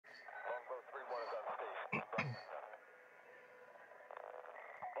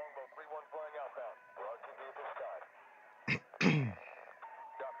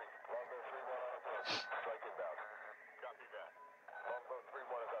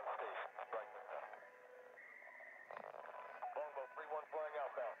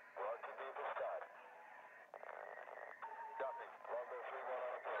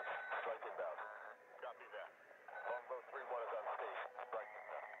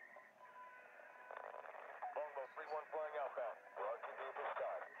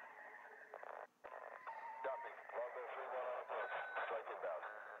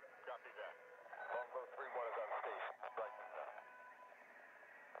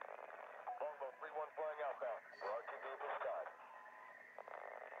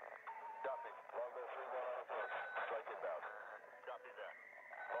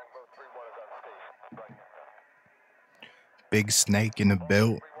Big snake in the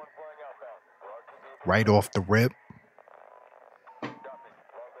build. Right off the rip.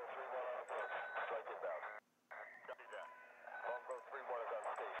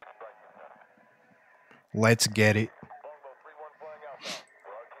 Let's get it.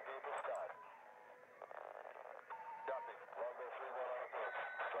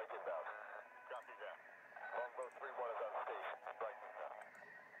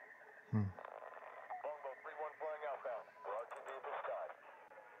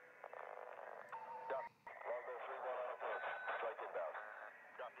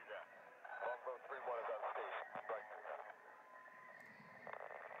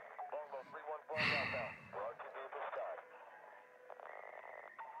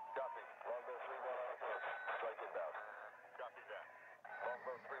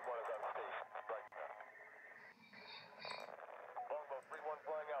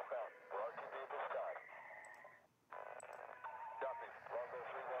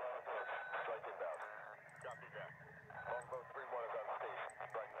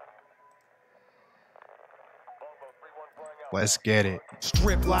 Let's get it.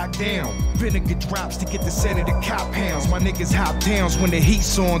 Strip locked down, vinegar drops to get the scent of the cop hounds. My niggas hop downs when the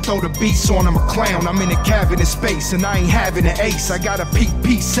heat's on, throw the beats on, I'm a clown. I'm in a cabinet space and I ain't having an ace. I got a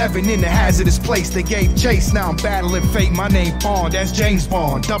P7 in the hazardous place. They gave chase, now I'm battling fate. My name Bond, that's James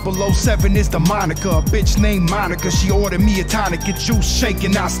Bond. 007 is the moniker, a bitch named Monica. She ordered me a tonic, get juice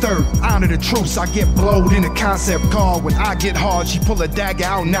shaking, I stir. Honor the truce, I get blowed in a concept car. When I get hard, she pull a dagger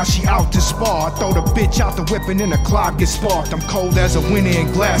out, now she out to spar. I throw the bitch out the whip and then the clock gets sparked. I'm cold as a winter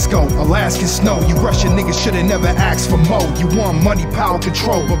in Glasgow, Alaskan snow. You Russian niggas should've never asked for more. You want money, power,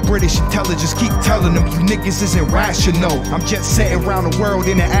 control, but British intelligence keep telling them you niggas isn't rational. I'm jet setting around the world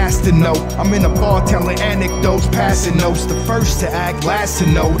in an astronaut. I'm in a bar telling anecdotes, passing notes. The first to act, last to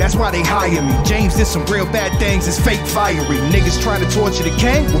know. That's why they hire me. James did some real bad things, it's fake fiery. Niggas try to torture the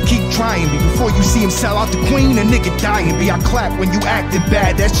king, well keep trying me. Before you see him sell out the queen, a nigga dying be. I clap when you acting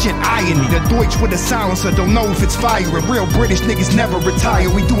bad, that shit irony. The Deutsch with a silencer, don't know if it's firing. Real British niggas never retire,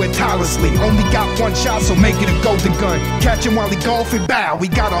 we do it tirelessly. Only got one shot, so make it a golden gun. Catch him while he golfing, bow, we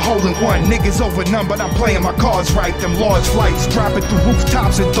got a hole in one. Niggas overnumbered, I'm playing my cards right. Them large flights, dropping through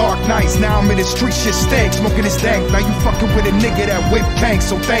rooftops and dark nights. Now I'm in the street, shit stank, smoking this dank. Now you fucking with a nigga that whip tanks.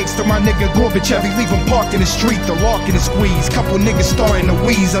 So thanks to my nigga Gorbachev, he leave him parked in the street, the lock in the squeeze. Couple niggas starting to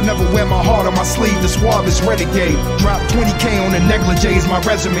wheeze, I never wear my heart on my sleeve. The suave is renegade. Drop 20K on the negligees, my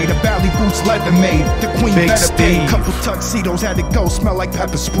resume. The Bally boots leather made. The queen Big better pay. Steve. Couple tuxedos had to go, smell like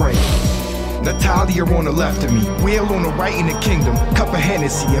pepper spray. Natalia on the left of me, Will on the right in the kingdom. Cup of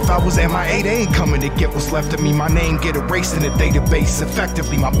Hennessy, if I was MIA, they ain't coming to get what's left of me. My name get erased in the database.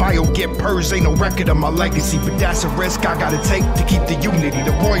 Effectively, my bio get purged, ain't no record of my legacy. But that's a risk I gotta take to keep the unity.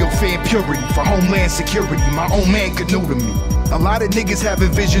 The royal fan purity, for homeland security. My own man could new to me. A lot of niggas having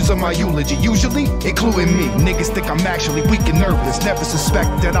visions of my eulogy, usually including me. Niggas think I'm actually weak and nervous. Never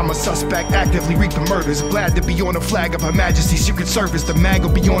suspect that I'm a suspect, actively reaping murders. Glad to be on the flag of Her Majesty's Secret Service. The mag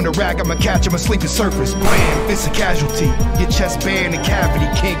will be on the rag, I'ma catch him asleep at surface. Bam, it's a casualty. Your chest bare in the cavity.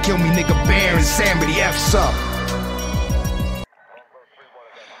 Can't kill me, nigga, bare insanity. F's up.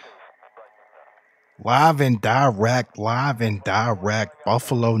 Live and direct,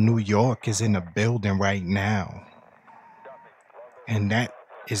 Buffalo, New York is in the building right now. And that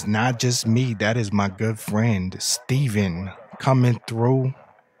is not just me, that is my good friend, Steven, coming through,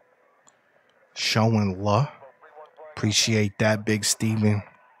 showing love. Appreciate that, Big Steven.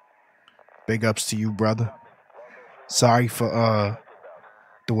 Big ups to you, brother. Sorry for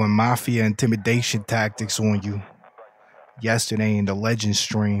doing mafia intimidation tactics on you yesterday in the Legend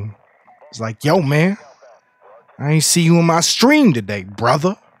stream. It's like, yo, man, I ain't see you in my stream today,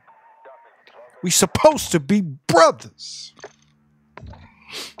 brother. We supposed to be brothers.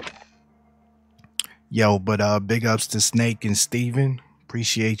 Yo, but big ups to Snake and Steven.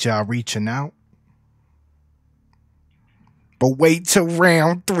 Appreciate y'all reaching out. But wait till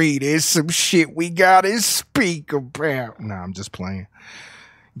round 3. There's some shit we gotta speak about. Nah, I'm just playing.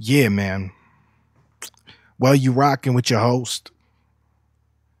 Yeah, man. Well, you rocking with your host.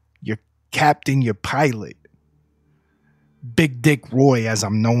 Your captain, your pilot. Big Dick Roy, as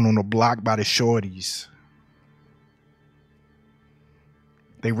I'm known on the block by the shorties.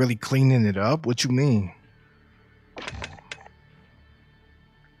 They really cleaning it up? What you mean?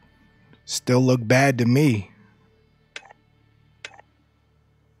 Still look bad to me.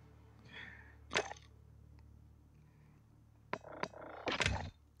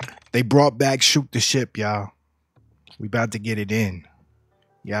 They brought back Shoot the Ship, y'all. We about to get it in.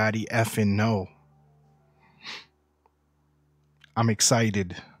 Yaddy effing no. I'm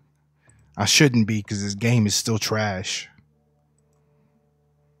excited. I shouldn't be because this game is still trash.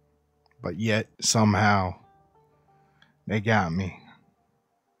 But yet, somehow, they got me.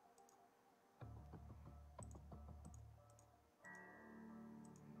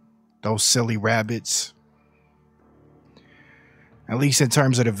 Those silly rabbits. At least in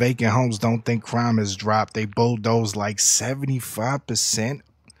terms of the vacant homes, don't think crime has dropped. They bulldozed like 75%.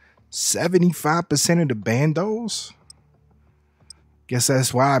 75% of the bandos? Guess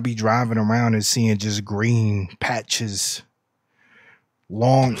that's why I be driving around and seeing just green patches.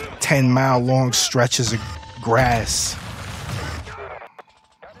 Long, 10-mile long stretches of grass.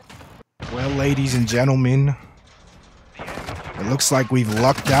 Well, ladies and gentlemen, it looks like we've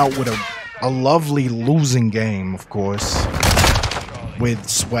lucked out with a lovely losing game, of course. With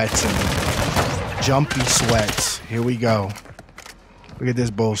sweats and jumpy sweats. Here we go. Look at this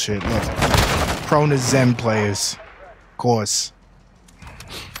bullshit. Look. Prona Zen players. Of course.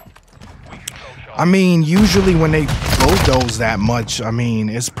 I mean, usually when they bulldoze that much, I mean,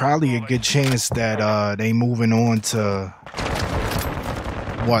 it's probably a good chance that they moving on to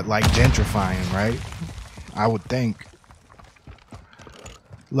what, like gentrifying, right? I would think.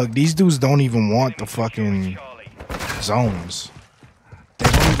 Look, these dudes don't even want the fucking zones. They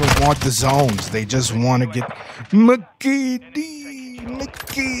don't even want the zones. They just want to get McKinney.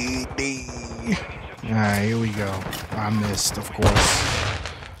 Alright, here we go. I missed, of course.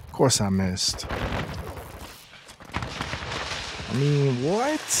 Of course I missed. I mean,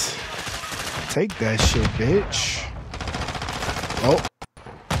 what? Take that shit, bitch. Oh.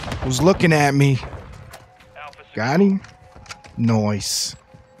 Who's looking at me? Got him? Nice.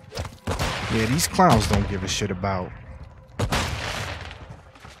 Yeah, these clowns don't give a shit about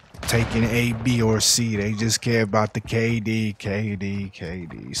taking A, B, or C. They just care about the KD, KD,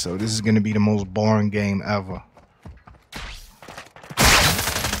 KD. So this is going to be the most boring game ever.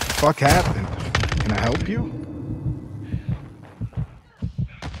 Fuck happened? Can I help you?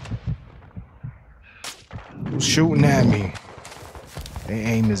 Who's shooting at me? They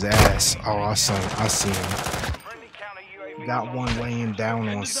aim his ass. Oh, I see him. Got one laying down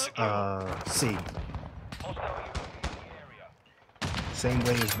on C. Same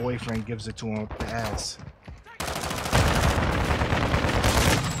way his boyfriend gives it to him up the ass.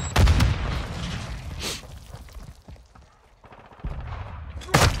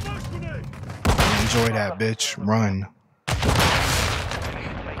 Enjoy that, bitch. Run.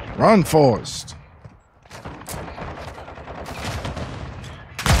 Run, Forrest.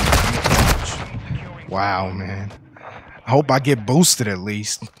 Wow, man. I hope I get boosted at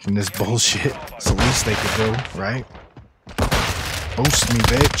least from this bullshit. It's the least they could do, right? Boost me,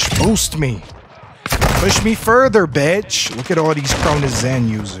 bitch. Boost me. Push me further, bitch. Look at all these Prona Zen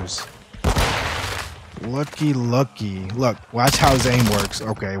users. Lucky. Look, watch how his aim works.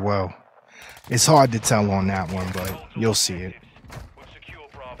 Okay, well, it's hard to tell on that one, but you'll see it.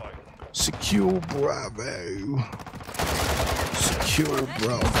 Secure Bravo. Secure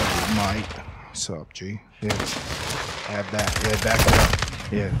Bravo, Mike. What's up, G? Yeah. Have that. Yeah, back it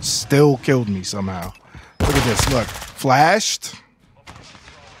up. Yeah, still killed me somehow. Look at this. Look. Flashed.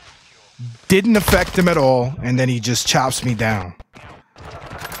 Didn't affect him at all, and then he just chops me down.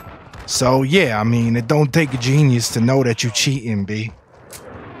 So, yeah, I mean, it don't take a genius to know that you cheating, B.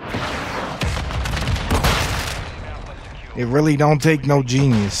 It really don't take no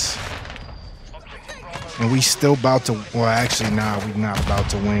genius. And we still about to, well, actually, nah, we not about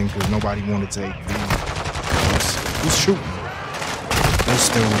to win because nobody want to take B. Who's shooting? They're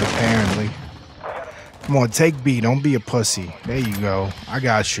still apparently. Come on, take B. Don't be a pussy. There you go. I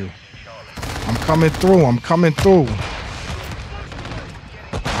got you. I'm coming through. I'm coming through.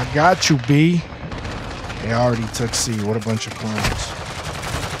 I got you, B. They already took C. What a bunch of clones.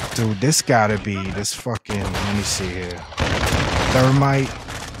 Dude, this gotta be this fucking, let me see here. Thermite.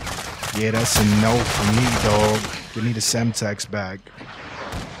 Yeah, that's a no for me, dog. Give me the Semtex back.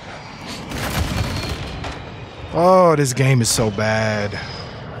 Oh, this game is so bad.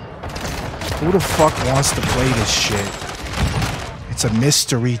 Who the fuck wants to play this shit? It's a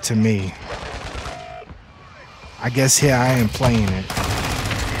mystery to me. I guess here I am playing it.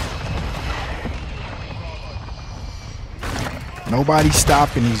 Nobody's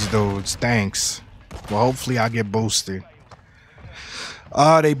stopping these dudes. Thanks. Well, hopefully I get boosted.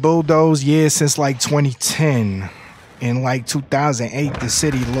 They bulldozed, yeah, since like 2010. In like 2008, the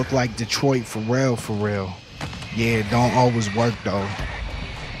city looked like Detroit for real, for real. Yeah, it don't always work though.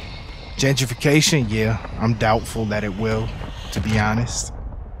 Gentrification, yeah, I'm doubtful that it will, to be honest.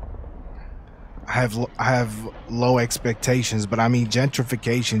 I have low expectations, but I mean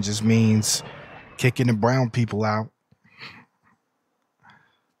gentrification just means kicking the brown people out.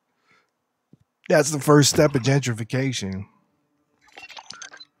 That's the first step of gentrification.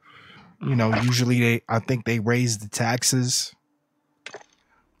 You know, usually I think they raise the taxes.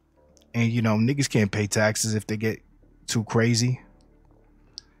 And you know, niggas can't pay taxes if they get too crazy.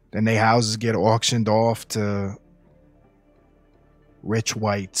 Then their houses get auctioned off to rich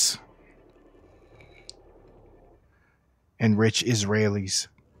whites and rich Israelis.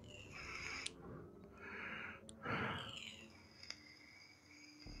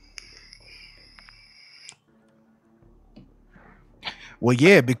 Well,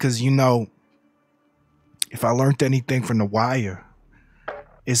 yeah, because, you know, if I learned anything from The Wire,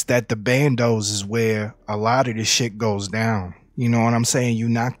 it's that the bandos is where a lot of this shit goes down. You know what I'm saying? You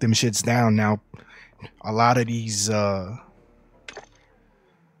knock them shits down. Now, a lot of these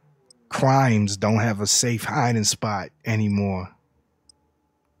crimes don't have a safe hiding spot anymore.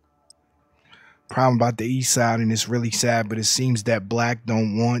 Problem about the East Side, and it's really sad, but it seems that black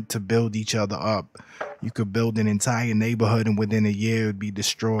don't want to build each other up. You could build an entire neighborhood and within a year it would be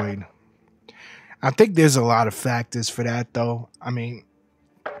destroyed. I think there's a lot of factors for that, though. I mean,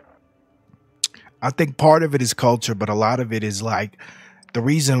 I think part of it is culture, but a lot of it is like the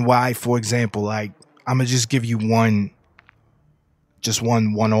reason why, for example, like I'm gonna just give you one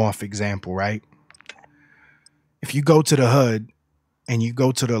one-off example, right? If you go to the hood and you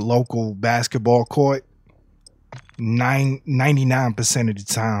go to the local basketball court, 99% of the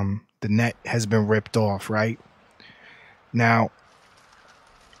time, the net has been ripped off, right? Now,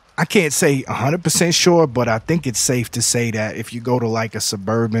 I can't say 100% sure, but I think it's safe to say that if you go to like a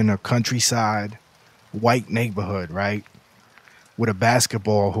suburban or countryside white neighborhood, right, with a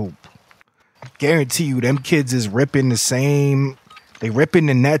basketball hoop, guarantee you them kids is ripping they ripping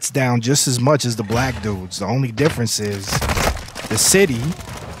the nets down just as much as the black dudes. The only difference is the city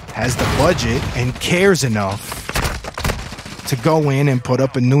has the budget and cares enough to go in and put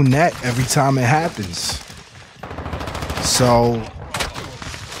up a new net every time it happens. So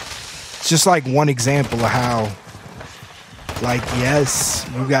it's just like one example of how, like, yes,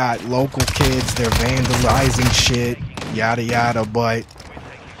 you got local kids, they're vandalizing shit, yada yada, but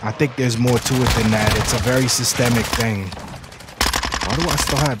I think there's more to it than that. It's a very systemic thing. Why do I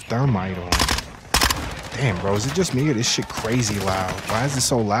still have thermite on? Damn, bro, is it just me or this shit crazy loud? Why is it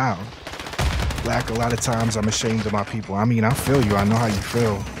so loud? Black, a lot of times I'm ashamed of my people. I mean, I feel you. I know how you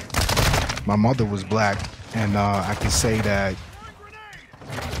feel. My mother was black, and I can say that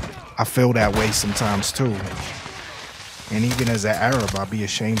I feel that way sometimes too. And even as an Arab, I'll be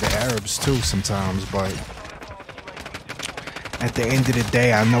ashamed of Arabs too sometimes, but at the end of the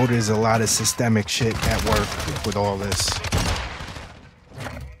day, I know there's a lot of systemic shit at work with all this.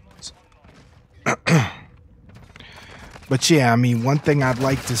 But yeah, I mean, one thing I'd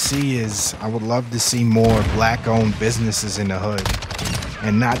like to see is I would love to see more black-owned businesses in the hood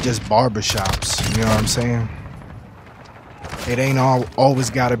and not just barbershops. You know what I'm saying? It ain't always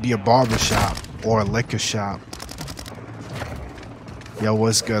got to be a barbershop or a liquor shop. Yo,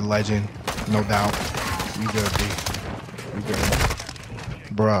 what's good, legend? No doubt. You good, B. You good.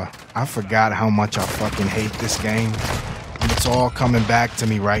 Bruh, I forgot how much I fucking hate this game. And it's all coming back to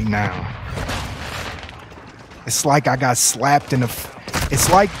me right now. It's like I got slapped in the...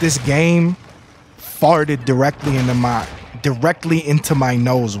 It's like this game farted directly into my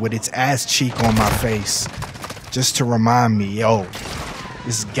nose with its ass cheek on my face. Just to remind me, yo,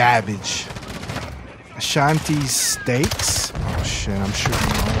 this garbage. Ashanti's Steaks? Oh shit, I'm shooting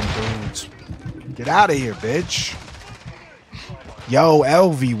my own dudes. Get out of here, bitch. Yo,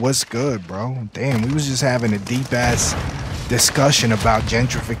 LV, what's good, bro? Damn, we was just having a deep-ass discussion about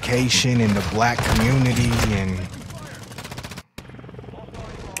gentrification in the black community, and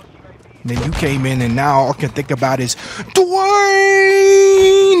then you came in and now all I can think about is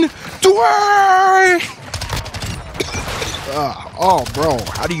Dwayne! Oh, bro,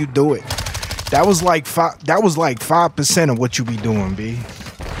 how do you do it? That was like 5% of what you be doing, B.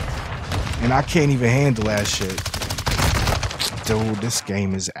 And I can't even handle that shit. Dude, this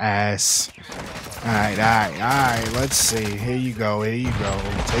game is ass. Alright, let's see. Here you go.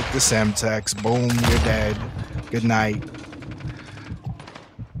 Take the Semtex. Boom, you're dead. Good night.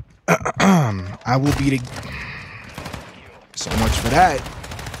 I will be the... So much for that.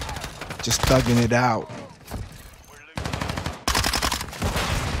 Just thugging it out.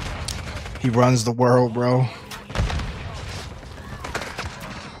 He runs the world, bro.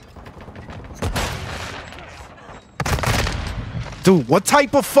 Dude, what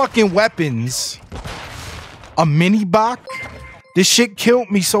type of fucking weapons? A mini bot This shit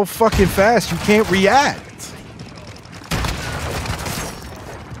killed me so fucking fast, you can't react.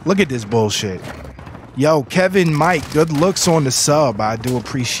 Look at this bullshit. Yo, Kevin Mike, good looks on the sub. I do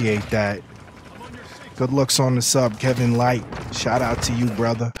appreciate that. Good looks on the sub, Kevin Light. Shout out to you,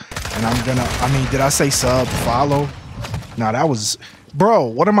 brother. And I'm gonna, I mean, did I say sub, follow? No, that was, bro,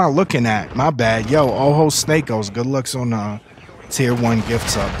 what am I looking at? My bad. Yo, Oho Snakos, good looks on the tier 1 gift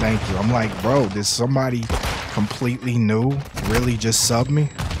sub. Thank you. I'm like, bro, did somebody completely new really just sub me?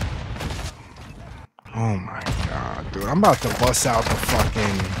 Oh my god, dude. I'm about to bust out the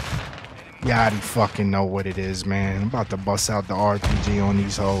fucking, y'all already fucking know what it is, man. I'm about to bust out the RPG on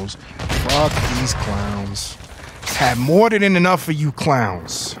these hoes. Fuck these clowns. Had more than enough of you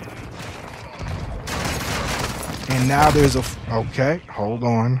clowns. And now there's a, okay, hold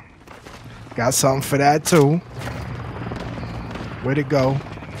on. Got something for that too. Where'd it go?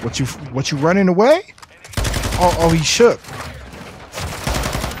 What you running away? Oh, he shook.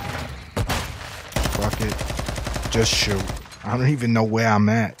 Fuck it. Just shoot. I don't even know where I'm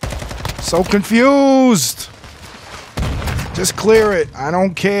at. So confused. Just clear it. I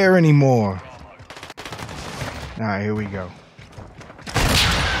don't care anymore. All right, here we go.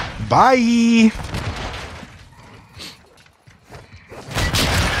 Bye.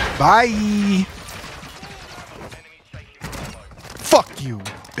 Bye. Fuck you,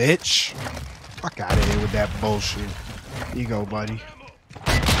 bitch. Fuck out of here with that bullshit. Here you go, buddy.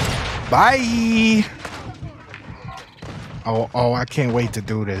 Bye. Oh, I can't wait to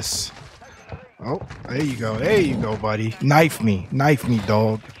do this. Oh, there you go. There you go, buddy. Knife me,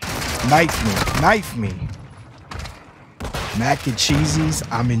 dog. Knife me. Mac and cheesies,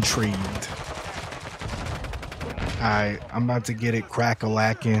 I'm intrigued. Alright, I'm about to get it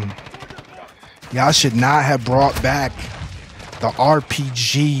crack-a-lacking. Y'all should not have brought back the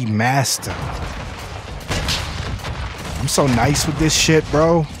RPG Master. I'm so nice with this shit,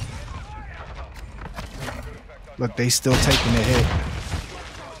 bro. Look, they still taking the hit.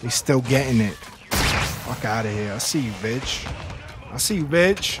 They still getting it. Fuck out of here. I see you, bitch. I see you,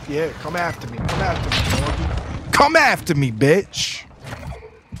 bitch. Yeah, come after me. Come after me, doggy. Come after me, bitch.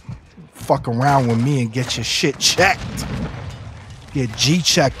 Fuck around with me and get your shit checked. Get G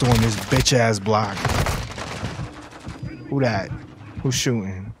checked on this bitch ass block. Who that? Who's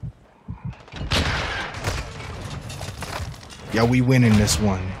shooting? Yo, we winning this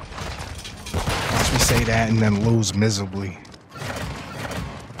one. Watch me say that and then lose miserably.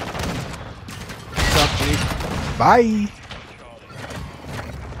 What's up, G? Bye.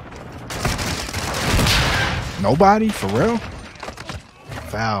 Nobody? For real?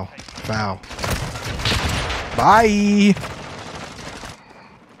 Foul. Bye.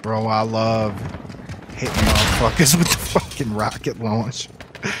 Bro, I love hitting motherfuckers with the fucking rocket launch.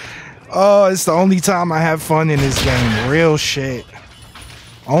 Oh, it's the only time I have fun in this game. Real shit.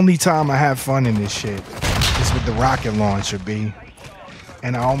 Only time I have fun in this shit is with the rocket launcher, B.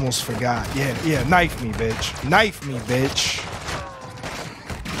 And I almost forgot. Yeah, knife me, bitch. Knife me, bitch.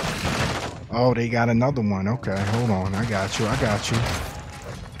 Oh, they got another one. Okay, hold on. I got you.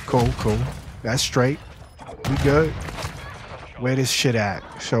 Cool. That's straight. We good. Where this shit at?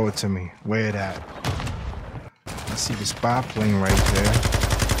 Show it to me. Where it at? I see the spy plane right there.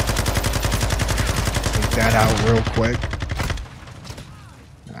 Take that out real quick.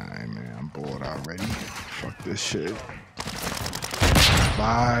 Alright, man. I'm bored already. Fuck this shit.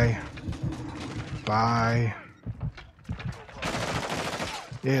 Bye.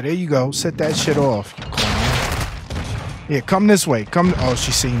 Yeah, there you go. Set that shit off, you clown. Yeah, come this way. Come. Oh,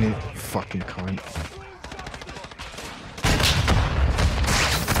 she seen it. Fucking cunt.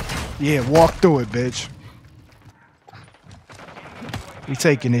 Yeah, walk through it, bitch. We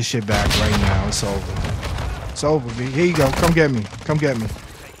taking this shit back right now. It's over. It's over, B. Here you go. Come get me.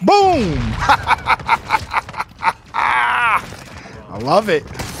 Boom! I love it.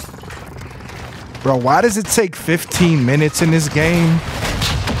 Bro, why does it take 15 minutes in this game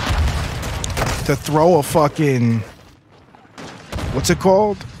to throw a fucking... What's it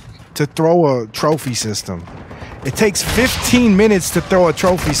called? To throw a trophy system. It takes 15 minutes to throw a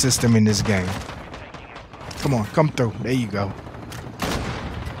trophy system in this game. Come on, come through. There you go.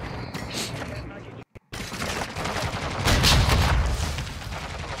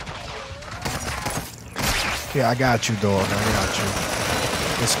 Yeah, I got you, dog. I got you.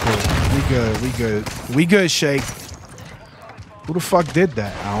 It's cool. We good, Shake. Who the fuck did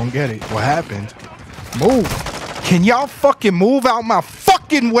that? I don't get it. What happened? Move. Can y'all fucking move out my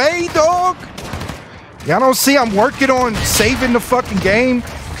fucking way, dog? Y'all don't see I'm working on saving the fucking game?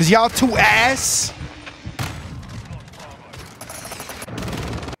 Cause y'all too ass?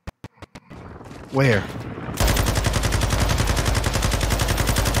 Where?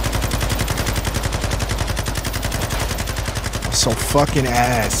 So fucking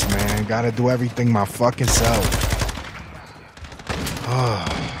ass, man. Gotta do everything my fucking self.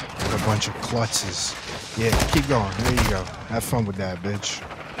 What a bunch of klutzes. Yeah, keep going. There you go. Have fun with that, bitch.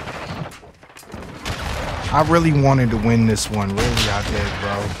 I really wanted to win this one. Really, I did,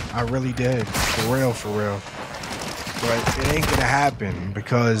 bro. I really did. For real, for real. But it ain't gonna happen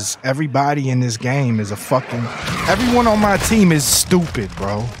because everybody in this game is a fucking... Everyone on my team is stupid,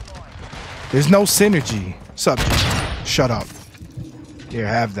 bro. There's no synergy. Sup? Shut up. Here,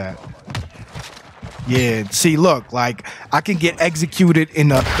 have that. Yeah, see, look, like, I can get executed in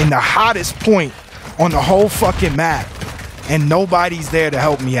the hottest point on the whole fucking map, and nobody's there to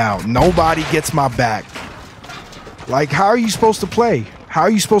help me out. Nobody gets my back. Like, how are you supposed to play? How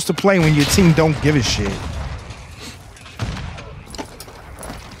are you supposed to play when your team don't give a shit?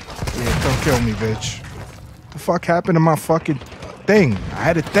 Yeah, come kill me, bitch. What the fuck happened to my fucking thing? I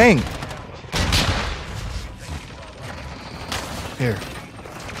had a thing. Here.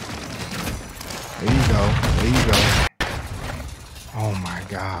 There you go. There you go. Oh my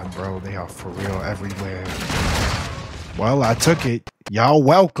god, bro. They are for real everywhere. Well, I took it. Y'all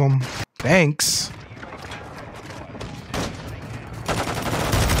welcome. Thanks.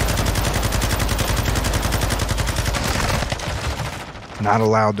 Not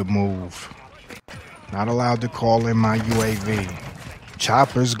allowed to move. Not allowed to call in my UAV.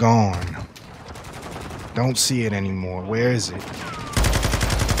 Chopper's gone. Don't see it anymore. Where is it?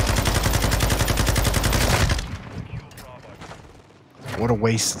 What a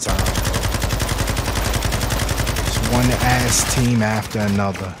waste of time, bro. It's one ass team after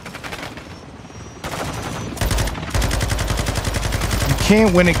another. You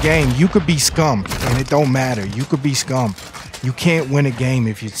can't win a game. You could be scum, and it don't matter. You could be scum. You can't win a game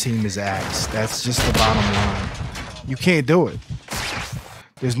if your team is ass. That's just the bottom line. You can't do it.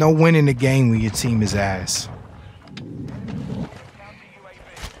 There's no winning a game when your team is ass.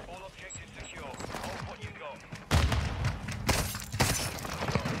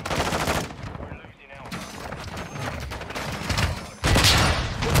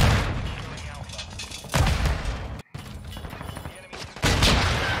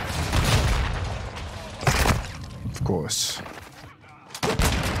 Of course.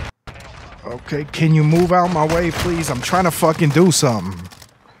 Okay, can you move out my way, please? I'm trying to fucking do something.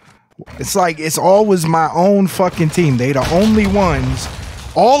 It's like, it's always my own fucking team. They the only ones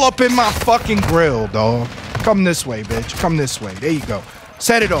all up in my fucking grill, dog. Come this way, bitch. Come this way. There you go.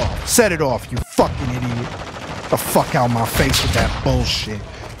 Set it off. Set it off, you fucking idiot. The fuck out my face with that bullshit.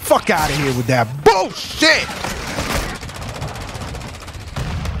 Fuck out of here with that bullshit.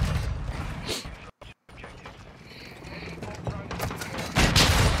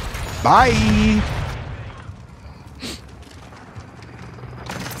 Bye.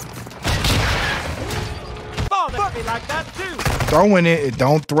 Like that too. Throwing it,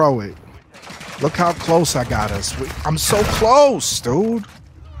 don't throw it. Look how close I got us. I'm so close, dude.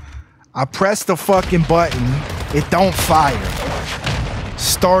 I pressed the fucking button. It don't fire.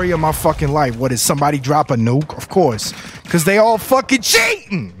 Story of my fucking life. What, did somebody drop a nuke? Of course. Because they all fucking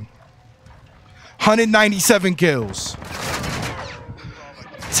cheating. 197 kills.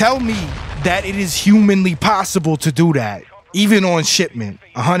 Tell me that it is humanly possible to do that. Even on Shipment.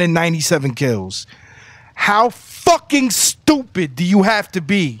 197 kills. How fucking stupid do you have to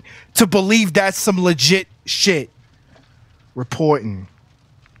be to believe that's some legit shit? Reporting.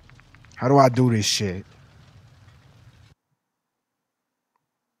 How do I do this shit?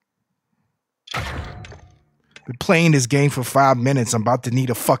 Been playing this game for 5 minutes. I'm about to need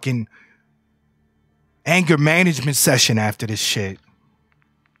a fucking anger management session after this shit.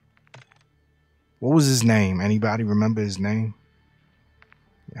 What was his name? Anybody remember his name?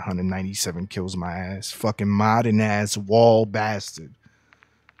 197 kills my ass. Fucking modern ass wall bastard.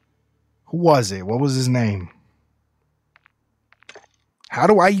 Who was it? What was his name? How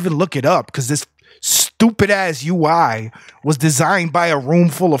do I even look it up? Because this stupid ass UI was designed by a room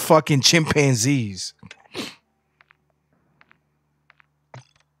full of fucking chimpanzees.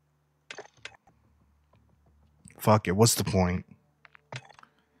 Fuck it. What's the point?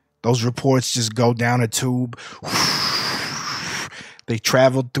 Those reports just go down a tube. They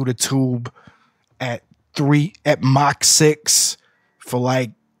traveled through the tube at Mach 6 for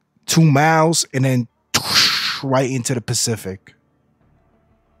like 2 miles and then right into the Pacific.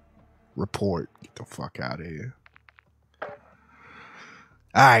 Report. Get the fuck out of here. All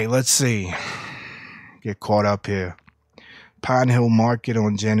right, let's see. Get caught up here. Pine Hill Market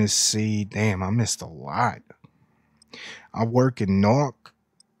on Genesee. Damn, I missed a lot. I work in Newark.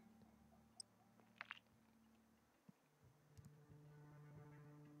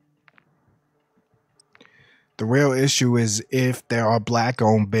 The real issue is if there are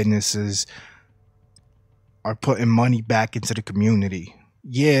black-owned businesses are putting money back into the community.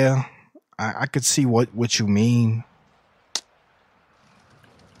 Yeah, I could see what you mean.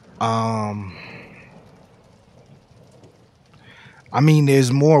 I mean,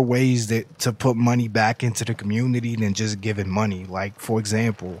 there's more ways to put money back into the community than just giving money. Like, for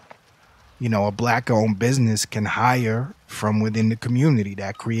example, you know, a black-owned business can hire from within the community.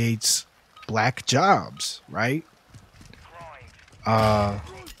 That creates black jobs, right? And,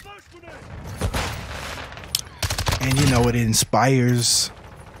 you know, it inspires.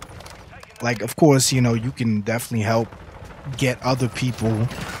 Like, of course, you know, you can definitely help get other people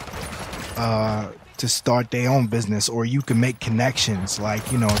to start their own business, or you can make connections.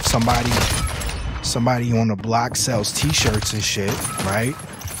 Like, you know, if somebody on the block sells t-shirts and shit, right?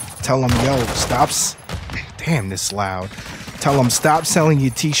 Tell them, yo, damn, this loud. Tell them, stop selling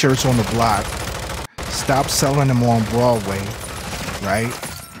your t-shirts on the block. Stop selling them on Broadway, right?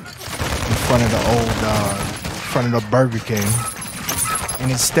 In front of the Burger King.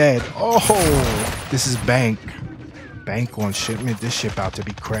 And instead, oh, this is Bank on Shipment. This shit about to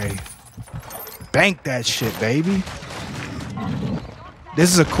be cray. Bank that shit, baby.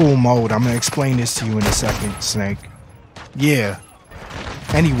 This is a cool mode. I'm gonna explain this to you in a second, Snake. Yeah.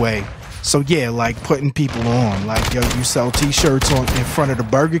 Anyway, so yeah, like putting people on. Like, yo, you sell t-shirts in front of the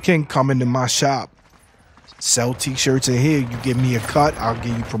Burger King, come into my shop. Sell t-shirts in here. You give me a cut, I'll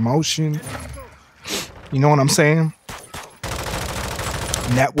give you promotion. You know what I'm saying?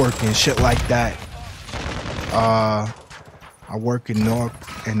 Networking, shit like that. I work in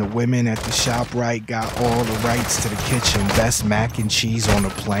North, and the women at the shop right got all the rights to the kitchen. Best mac and cheese on the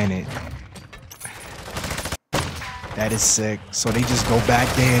planet. That is sick. So they just go back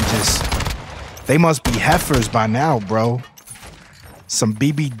there and they must be heifers by now, bro. Some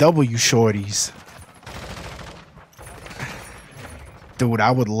BBW shorties. Dude,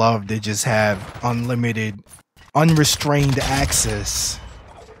 I would love to just have unlimited, unrestrained access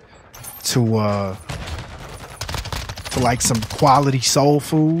to like some quality soul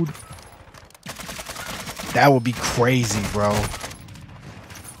food. That would be crazy, bro.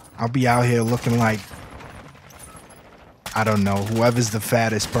 I'll be out here looking like, I don't know, whoever's the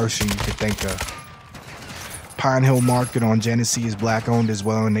fattest person you could think of. Pine Hill Market on Genesee is black owned as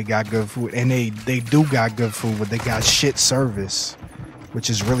well, and they got good food. And they do got good food, but they got shit service, which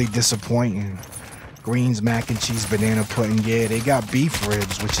is really disappointing. Greens, mac and cheese, banana pudding. Yeah, they got beef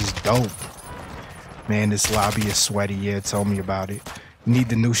ribs, which is dope. Man, this lobby is sweaty. Yeah, tell me about it. You need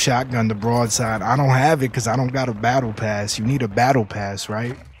the new shotgun, the broadside. I don't have it because I don't got a battle pass. You need a battle pass,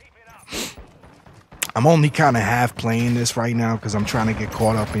 right? I'm only kind of half playing this right now because I'm trying to get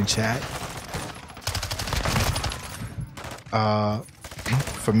caught up in chat.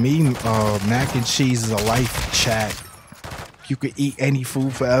 For me, mac and cheese is a life chat. You could eat any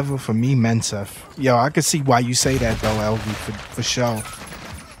food forever. For me, Mensef. Yo, I could see why you say that though, LV, for sure.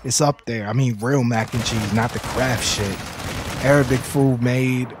 It's up there. I mean, real mac and cheese, not the craft shit. Arabic food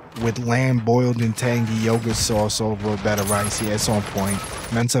made with lamb boiled in tangy yogurt sauce over a bed of rice. Yeah, it's on point.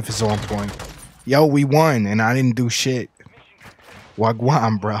 Mensef is on point. Yo, we won, and I didn't do shit.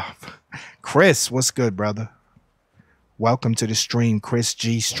 Wagwan, bro. Kris, what's good, brother? Welcome to the stream. Kris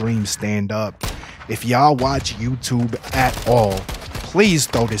G stream stand up. If y'all watch YouTube at all, please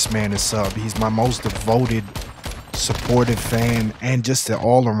throw this man a sub. He's my most devoted, supportive fan and just an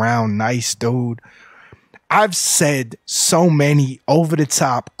all-around nice dude. I've said so many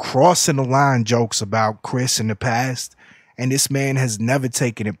over-the-top, crossing-the-line jokes about Kris in the past, and this man has never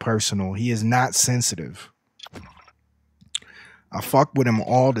taken it personal. He is not sensitive. I fuck with him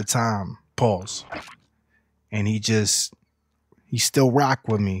all the time. Pause. And he still rock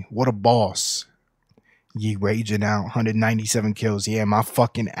with me. What a boss. Ye raging out. 197 kills. Yeah, my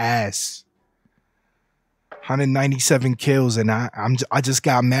fucking ass. 197 kills, and I just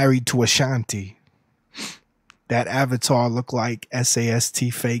got married to Ashanti. That avatar looked like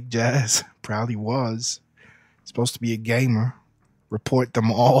SAST fake Jazz. Probably was. Supposed to be a gamer. Report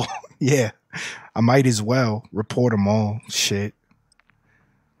them all. Yeah, I might as well report them all. Shit.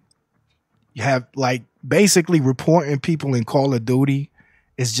 You have, like, basically reporting people in Call of Duty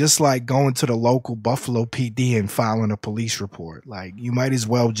is just like going to the local Buffalo PD and filing a police report. Like, you might as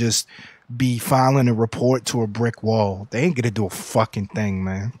well just be filing a report to a brick wall. They ain't gonna do a fucking thing,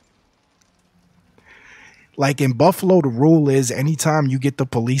 man. Like, in Buffalo, the rule is anytime you get the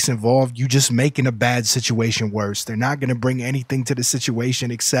police involved, you just making a bad situation worse. They're not gonna bring anything to the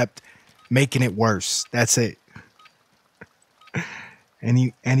situation except making it worse. That's it.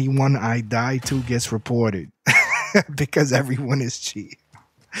 Anyone I die to gets reported because everyone is cheating.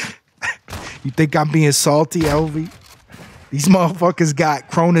 You think I'm being salty, LV? These motherfuckers got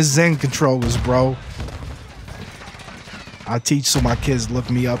Cronus Zen controllers, bro. I teach so my kids look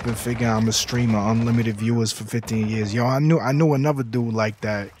me up and figure I'm a streamer, unlimited viewers for 15 years. Yo, I knew another dude like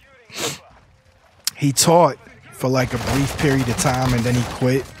that. He taught for like a brief period of time and then he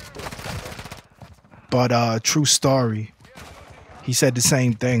quit. But true story. He said the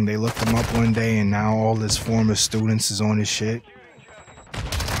same thing. They looked him up one day and now all his former students is on his shit.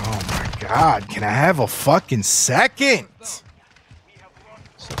 Oh my God, can I have a fucking second?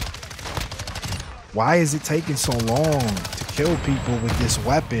 Why is it taking so long to kill people with this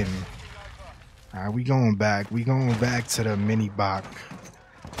weapon? All right, we going back. We going back to the mini bot.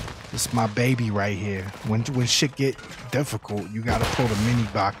 This is my baby right here. When shit get difficult, you gotta pull the mini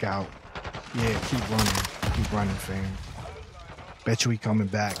bot out. Yeah, keep running, fam. Bet you he coming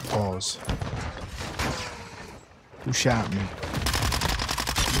back. Pause. Who shot me?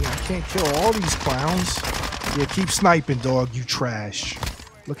 Yeah, I can't kill all these clowns. Yeah, keep sniping, dog. You trash.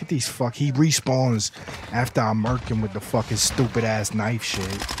 Look at these fuck. He respawns after I murk him with the fucking stupid ass knife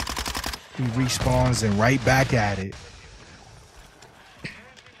shit. He respawns and right back at it.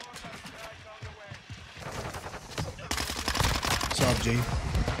 What's up, G?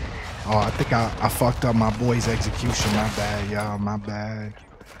 Oh, I think I fucked up my boy's execution. My bad, y'all. My bad.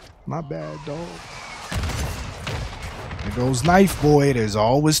 My bad, dog. There goes Knife Boy. There's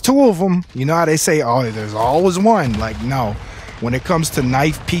always two of them. You know how they say, oh, there's always one. Like, no. When it comes to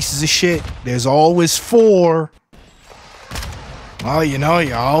knife pieces of shit, there's always four. Well, you know,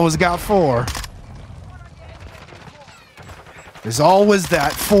 you always got four. There's always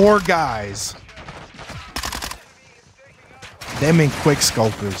that four guys. Them and quick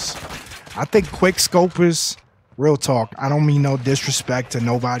scopers. I think quick scopers, real talk, I don't mean no disrespect to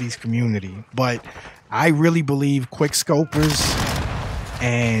nobody's community, but I really believe quick scopers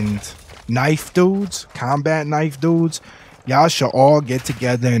and knife dudes, combat knife dudes, y'all should all get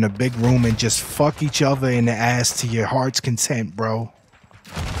together in a big room and just fuck each other in the ass to your heart's content, bro.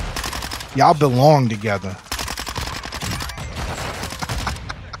 Y'all belong together.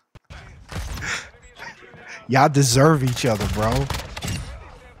 Y'all deserve each other, bro.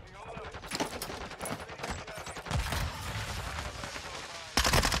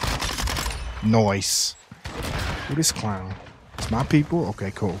 Noise. Who this clown? It's my people?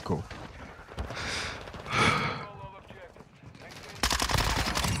 Okay, cool, cool.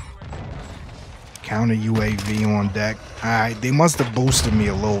 Counter UAV on deck. Alright, they must have boosted me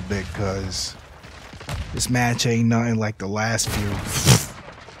a little bit because this match ain't nothing like the last few.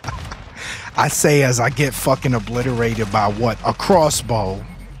 I say as I get fucking obliterated by what? A crossbow.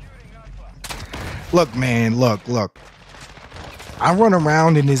 Look, man, look. I run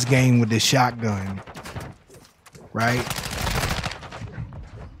around in this game with this shotgun. Right?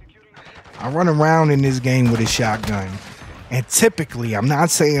 I run around in this game with a shotgun. And typically, I'm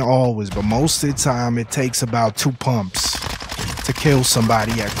not saying always, but most of the time, it takes about 2 pumps to kill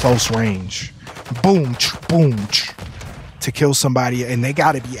somebody at close range. Boom, boom, to kill somebody, and they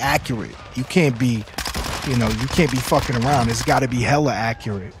gotta be accurate. You can't be, you know, you can't be fucking around. It's gotta be hella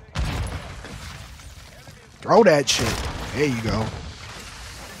accurate. Throw that shit. There you go.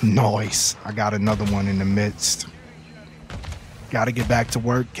 Nice. I got another one in the midst. Gotta get back to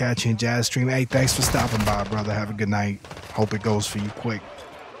work, catching Jazz stream. Hey, thanks for stopping by, brother. Have a good night. Hope it goes for you quick.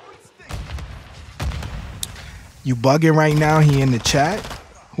 You bugging right now? He in the chat?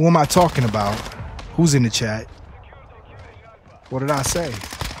 Who am I talking about? Who's in the chat? What did I say?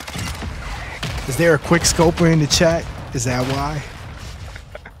 Is there a quick scoper in the chat? Is that why?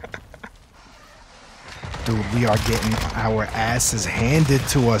 Dude, we are getting our asses handed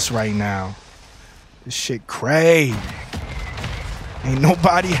to us right now. This shit cray. Ain't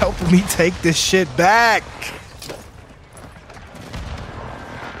nobody helping me take this shit back.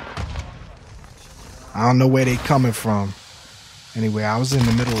 I don't know where they coming from. Anyway, I was in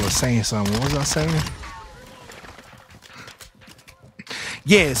the middle of saying something. What was I saying?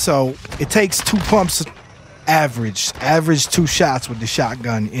 Yeah, so it takes 2 pumps average 2 shots with the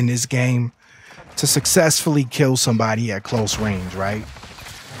shotgun in this game to successfully kill somebody at close range, right?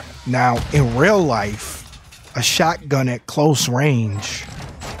 Now, in real life, a shotgun at close range,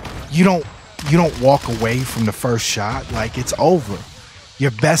 you don't walk away from the first shot. Like, it's over.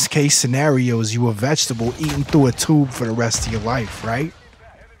 Your best case scenario is you a vegetable eating through a tube for the rest of your life, right?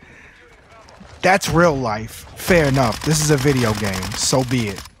 That's real life. Fair enough. This is a video game. So be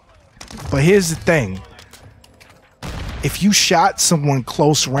it. But here's the thing. If you shot someone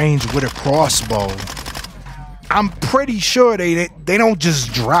close range with a crossbow, I'm pretty sure they don't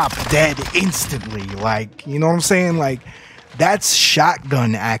just drop dead instantly. Like, you know what I'm saying? Like, That's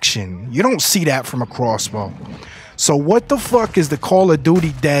shotgun action. You don't see that from a crossbow. So what the fuck is the Call of Duty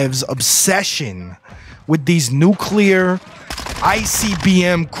devs' obsession with these nuclear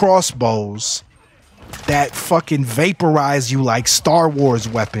ICBM crossbows that fucking vaporize you like Star Wars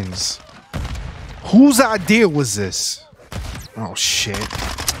weapons? Whose idea was this? Oh shit.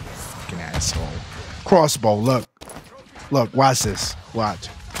 Fucking asshole. Crossbow, look. Look, watch this. Watch.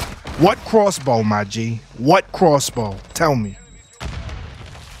 What crossbow, my G? What crossbow? Tell me.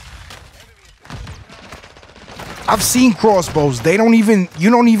 I've seen crossbows. You don't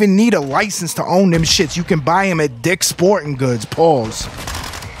even need a license to own them shits. You can buy them at Dick's Sporting Goods. Pause.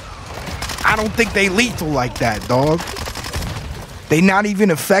 I don't think they lethal like that, dog. They not even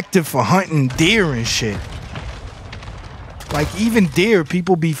effective for hunting deer and shit. Like, even deer,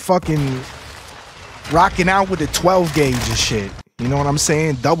 people be fucking rocking out with a 12 gauge and shit. You know what I'm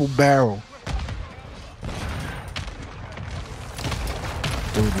saying? Double barrel.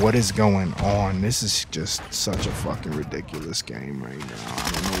 Dude, what is going on? This is just such a fucking ridiculous game right now. I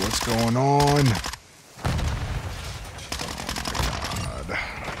don't know what's going on. Oh my god.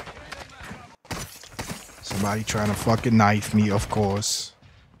 Somebody trying to fucking knife me, of course.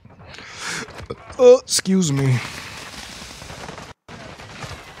 Excuse me.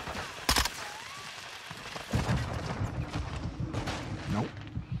 Nope.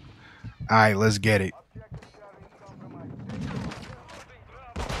 Alright, let's get it.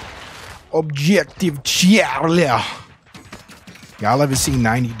 Objective Charlie. Y'all ever seen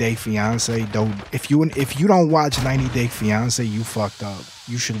 90 Day Fiance? Though, if you don't watch 90 Day Fiance, you fucked up.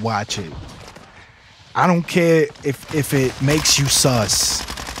 You should watch it. I don't care if it makes you sus.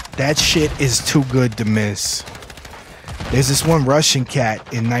 That shit is too good to miss. There's this one Russian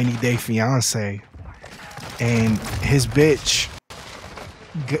cat in 90 Day Fiance, and his bitch,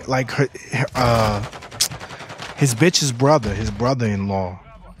 like his bitch's brother, his brother-in-law,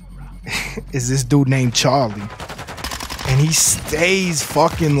 is this dude named Charlie, and he stays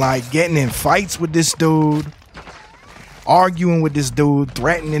fucking like getting in fights with this dude, arguing with this dude,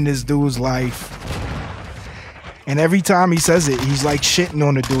 threatening this dude's life. And every time he says it, he's like shitting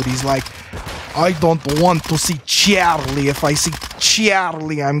on the dude. He's like, I don't want to see Charlie. If I see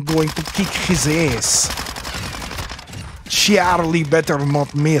Charlie, I'm going to kick his ass. Charlie better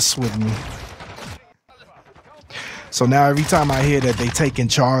not mess with me. So now every time I hear that they taking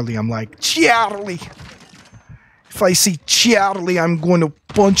Charlie, I'm like, Charlie. If I see Charlie, I'm going to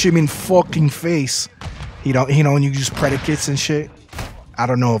punch him in fucking face. He don't use predicates and shit. I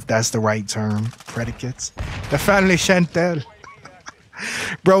don't know if that's the right term. Predicates. The family Chantel.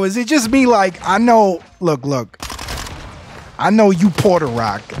 Bro, is it just me? Like, I know, look. I know you Puerto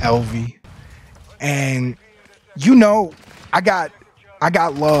Rock, LV. And you know, I got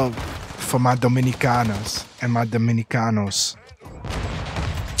love for my Dominicanas and my Dominicanos.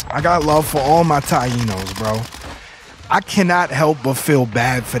 I got love for all my Tainos, bro. I cannot help but feel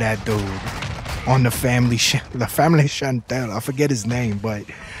bad for that dude on the family Chantel. I forget his name, but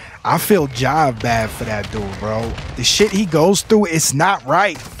I feel jive bad for that dude, bro. The shit he goes through, it's not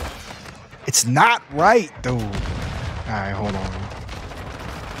right. It's not right, dude. Alright, hold on.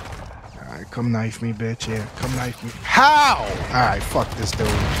 Alright, come knife me, bitch. Yeah, come knife me. How? Alright, fuck this dude.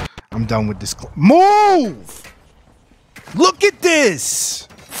 I'm done with this. Move! Look at this!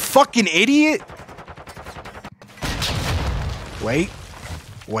 Fucking idiot. Wait.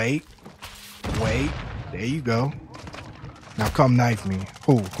 There you go. Now come knife me.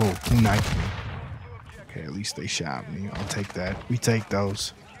 Who knifed me? Okay, at least they shot me. I'll take that. We take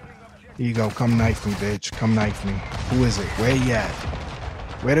those. Here you go. Come knife me, bitch. Come knife me. Who is it? Where you at?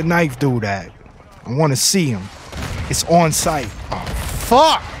 Where the knife dude at? I want to see him. It's on site. Oh,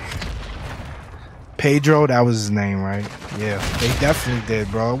 fuck! Pedro, that was his name, right? Yeah, they definitely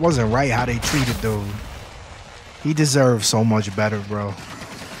did, bro. It wasn't right how they treated dude. He deserves so much better, bro.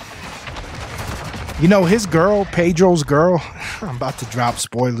 You know, his girl, Pedro's girl, I'm about to drop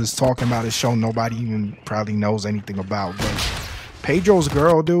spoilers talking about a show nobody even probably knows anything about, but Pedro's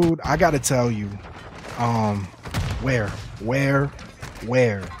girl, dude, I gotta tell you, where?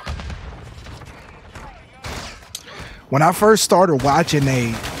 When I first started watching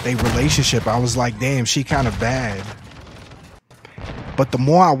they relationship, I was like, damn, she kind of bad. But the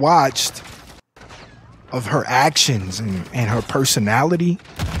more I watched of her actions and her personality,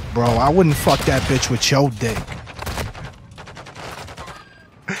 bro, I wouldn't fuck that bitch with your dick.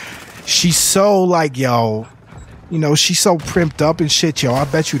 She's so like, yo, you know, she's so primped up and shit, yo. I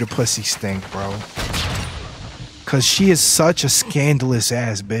bet you the pussy stink, bro. Cause she is such a scandalous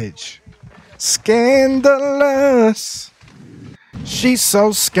ass bitch. Scandalous. She's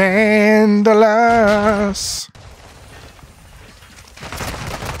so scandalous.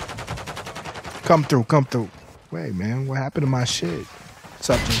 Come through, come through. Wait, man, what happened to my shit? What's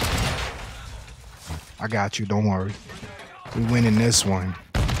up, G? I got you, don't worry. We winning this one.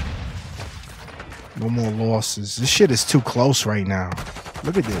 No more losses. This shit is too close right now.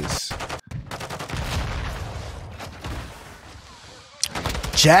 Look at this.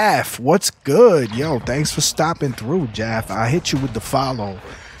 Jaff, what's good? Yo, thanks for stopping through, Jaff. I hit you with the follow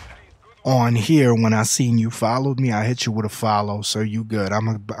on here when I seen you followed me. I hit you with a follow, so you good. I'm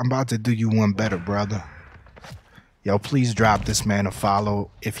about to do you one better, brother. Yo, please drop this man a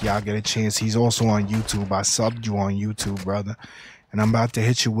follow if y'all get a chance. He's also on YouTube. I subbed you on YouTube, brother. And I'm about to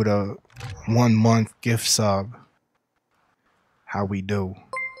hit you with a 1 month gift sub. How we do.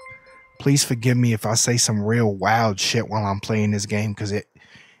 Please forgive me if I say some real wild shit while I'm playing this game, because it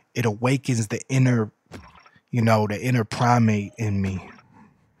awakens the inner, you know, the inner primate in me.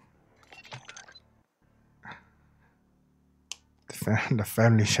 The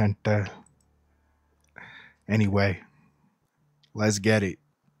family center. Anyway, let's get it.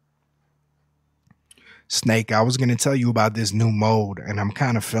 Snake, I was going to tell you about this new mode, and I'm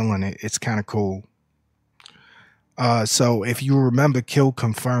kind of feeling it. It's kind of cool. So if you remember Kill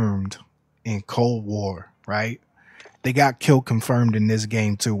Confirmed in Cold War, right? They got kill confirmed in this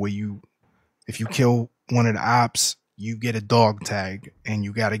game too, where if you kill one of the ops, you get a dog tag, and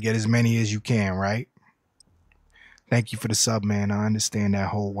you got to get as many as you can, right? Thank you for the sub, man. I understand that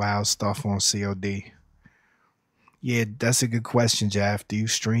whole wild stuff on COD. Yeah, that's a good question, Jaff. Do you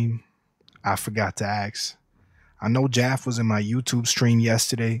stream? I forgot to ask. I know Jaff was in my YouTube stream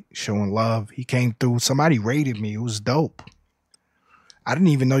yesterday showing love. He came through. Somebody raided me. It was dope. I didn't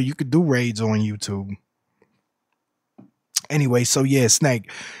even know you could do raids on YouTube. Anyway, so yeah, Snake,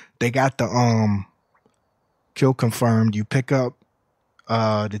 they got the kill confirmed. You pick up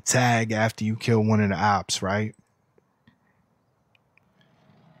the tag after you kill one of the ops, right?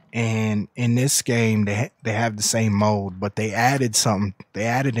 And in this game, they have the same mode, but they added something. They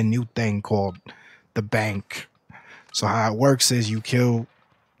added a new thing called the bank. So how it works is you kill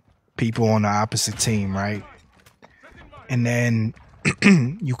people on the opposite team, right? And then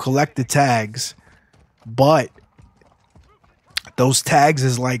you collect the tags, but those tags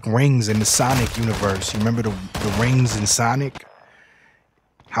is like rings in the Sonic universe. You remember the rings in Sonic?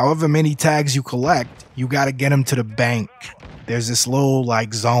 However many tags you collect, you got to get them to the bank. There's this little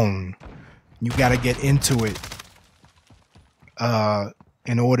like zone. You got to get into it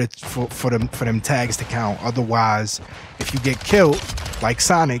in order for them tags to count. Otherwise, if you get killed like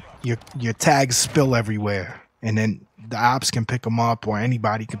Sonic, your tags spill everywhere, and then the ops can pick them up, or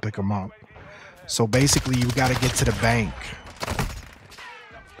anybody can pick them up. So basically, you got to get to the bank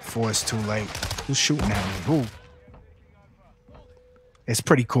before it's too late. Who's shooting at me? Who? It's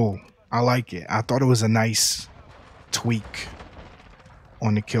pretty cool. I like it. I thought it was a nice tweak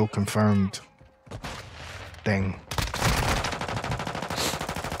on the kill confirmed thing.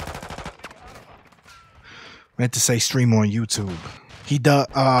 Meant to say stream on YouTube. He does.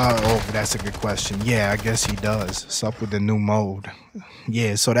 Oh, that's a good question. Yeah, I guess he does. What's up with the new mode?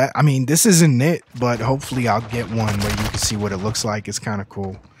 Yeah, so that, I mean, this isn't it, but hopefully I'll get one where you can see what it looks like. It's kind of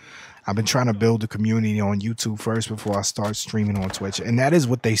cool. I've been trying to build a community on YouTube first before I start streaming on Twitch, and that is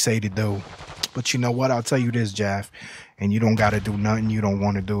what they say to do. But you know what? I'll tell you this, Jaff, and you don't got to do nothing you don't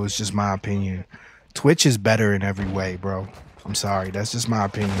want to do. It's just my opinion. Twitch is better in every way, bro. I'm sorry. That's just my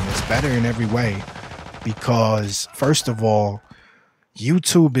opinion. It's better in every way because, first of all,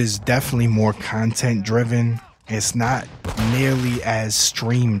 YouTube is definitely more content driven. It's not nearly as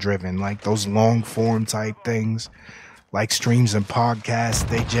stream driven, like those long form type things. Like streams and podcasts,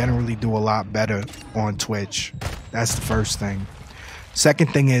 they generally do a lot better on Twitch. That's the first thing.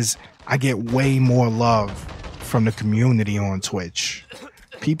 Second thing is, I get way more love from the community on Twitch.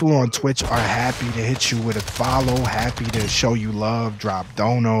 People on Twitch are happy to hit you with a follow, happy to show you love, drop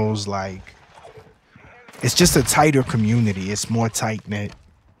donos. Like, it's just a tighter community. It's more tight-knit.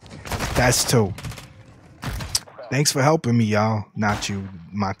 That's two. Thanks for helping me, y'all. Not you,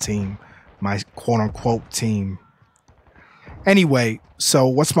 my team. My quote-unquote team. Anyway, so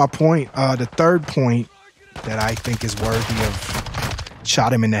what's my point? The third point that I think is worthy of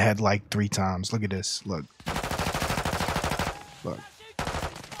shot him in the head like 3 times. Look at this. Look. Look.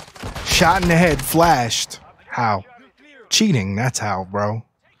 Shot in the head, flashed. How? Cheating. That's how, bro.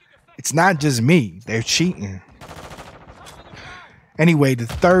 It's not just me. They're cheating. Anyway, the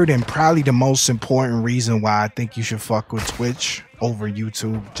third and probably the most important reason why I think you should fuck with Twitch over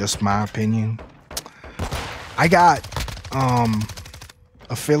YouTube, just my opinion. I got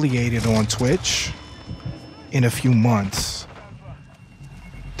affiliated on Twitch in a few months.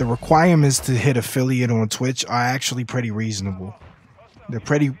 The requirements to hit affiliate on Twitch are actually pretty reasonable. They're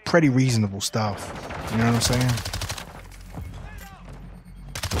pretty reasonable stuff. You know what I'm saying?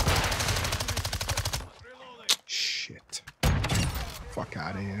 Shit. Fuck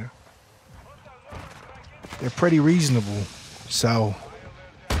out of here. They're pretty reasonable. So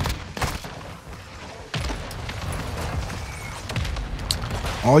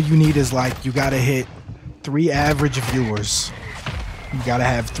all you need is like, you gotta hit 3 average viewers. You gotta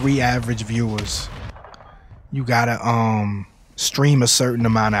have 3 average viewers. You gotta stream a certain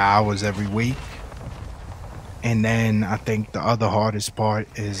amount of hours every week. And then I think the other hardest part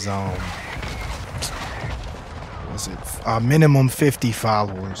is what's it? Minimum 50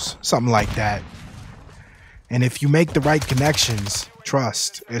 followers, something like that. And if you make the right connections,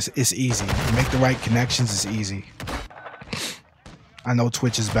 trust, it's easy. You make the right connections, it's easy. I know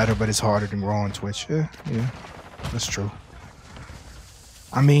Twitch is better, but it's harder to grow on Twitch. Yeah, that's true.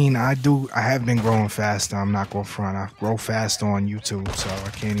 I mean, I have been growing faster. I'm not gonna front. I grow faster on YouTube, so I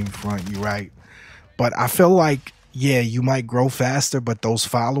can't even front. You're right. But I feel like, yeah, you might grow faster, but those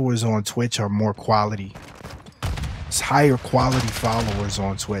followers on Twitch are more quality. It's higher quality followers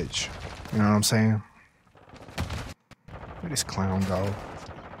on Twitch. You know what I'm saying? Where this clown go?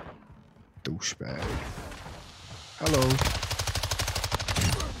 Douchebag. Hello.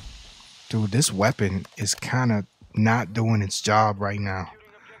 Dude, this weapon is kind of not doing its job right now.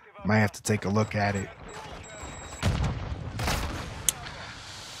 Might have to take a look at it.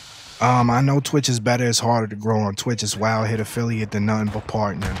 I know Twitch is better. It's harder to grow on Twitch. It's wild hit affiliate than nothing but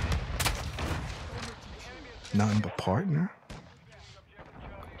partner. Nothing but partner?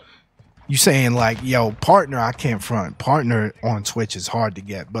 You saying like, yo, partner, I can't front. Partner on Twitch is hard to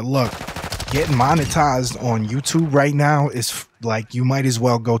get. But look, getting monetized on YouTube right now is like, you might as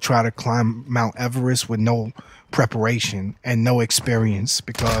well go try to climb Mount Everest with no preparation and no experience,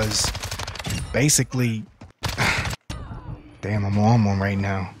 because basically, damn, I'm on one right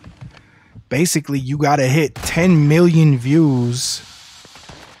now. Basically, you gotta hit 10 million views.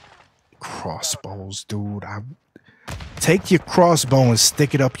 Crossbows, dude. Take your crossbow and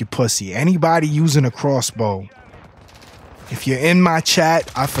stick it up your pussy. Anybody using a crossbow, if you're in my chat,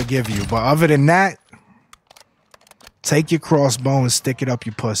 I forgive you. But other than that, take your crossbow and stick it up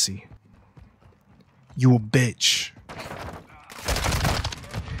your pussy. You a bitch.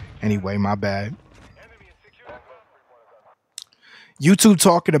 Anyway, my bad. YouTube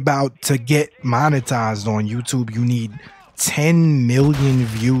talking about, to get monetized on YouTube, you need 10 million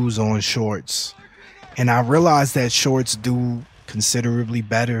views on shorts. And I realize that shorts do considerably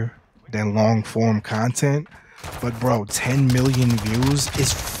better than long form content. But bro, 10 million views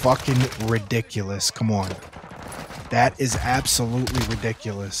is fucking ridiculous. Come on. That is absolutely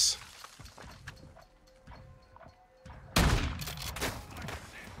ridiculous.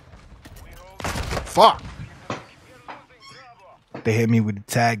 Fuck. They hit me with the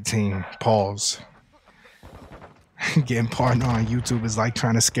tag team. Pause. Getting partner on YouTube is like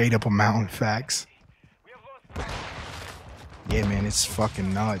trying to skate up a mountain. Facts. Yeah, man, it's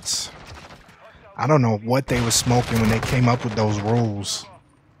fucking nuts. I don't know what they were smoking when they came up with those rules.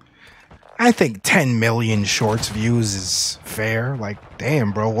 I think 10 million shorts views is fair. Like,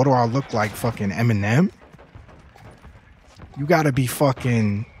 damn, bro, what do I look like? Fucking Eminem? You gotta be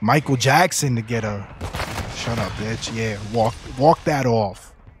fucking Michael Jackson to get a... Shut up, bitch. Yeah, walk that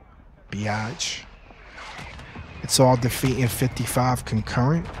off, biatch. It's all defeating 55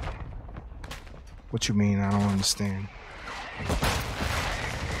 concurrent? What you mean? I don't understand.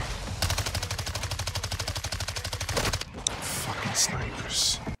 Fucking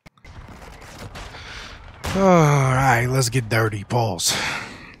snipers. Alright, let's get dirty. Pause.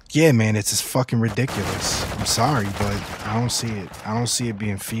 Yeah, man, it's just fucking ridiculous. I'm sorry, but I don't see it. I don't see it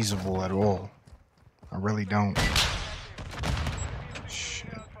being feasible at all. I really don't.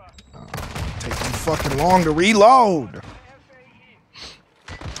 Shit. Taking fucking long to reload.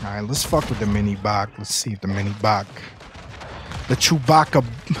 Alright, let's fuck with the mini bot. Let's see if the mini bot. The Chewbacca.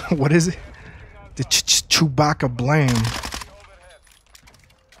 What is it? The Chewbacca blame.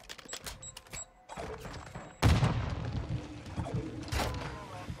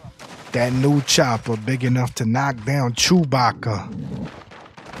 That new chopper big enough to knock down Chewbacca.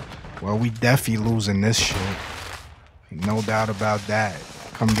 Well, we definitely losing this shit. No doubt about that.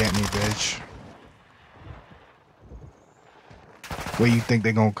 Come get me, bitch. Where you think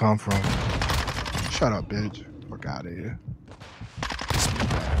they gonna come from? Shut up, bitch. Fuck out of here.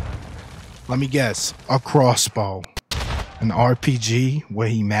 Let me guess. A crossbow. An RPG? Where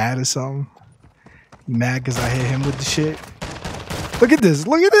he mad or something? He mad because I hit him with the shit? Look at this.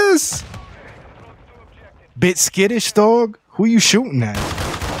 Look at this. Bit skittish, dog. Who you shooting at?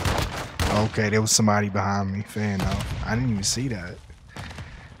 Okay, there was somebody behind me. Fair enough. I didn't even see that.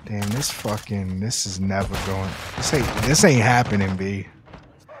 Damn, this is never going. This ain't happening, B.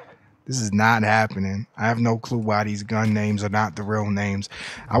 This is not happening. I have no clue why these gun names are not the real names.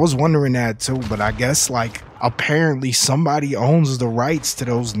 I was wondering that too, but I guess like apparently somebody owns the rights to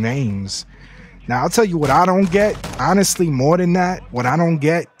those names. Now I'll tell you what I don't get. Honestly, more than that, what I don't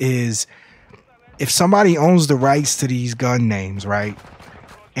get is if somebody owns the rights to these gun names, right?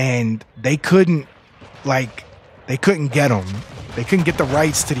 And they couldn't get them. They couldn't get the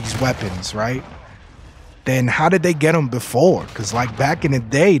rights to these weapons, right? Then how did they get them before? Because like back in the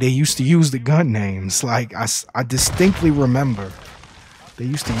day, they used to use the gun names. Like I distinctly remember they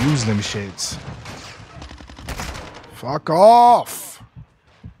used to use them shits. Fuck off.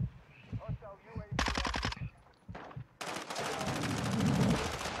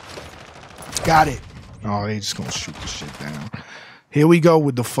 Got it. Oh, they just gonna shoot the shit down. Here we go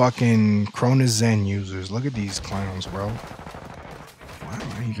with the fucking Krona Zen users. Look at these clowns, bro. Why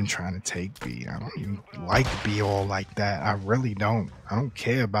am I even trying to take B? I don't even like B all like that. I really don't. I don't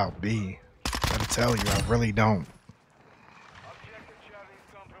care about B. I gotta tell you, I really don't.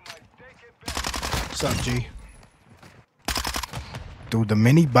 What's up, G? Dude, the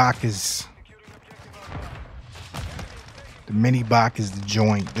mini Bach is... The mini Bach is the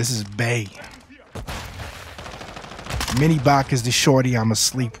joint. This is Bay. Mini Bach is the shorty I'ma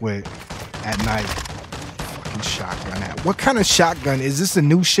sleep with at night. Fucking shotgun. What kind of shotgun? Is this the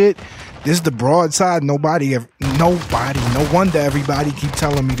new shit? This is the broadside? No wonder everybody keep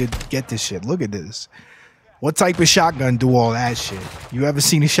telling me to get this shit. Look at this. What type of shotgun do all that shit? You ever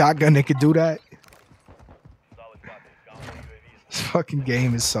seen a shotgun that could do that? This fucking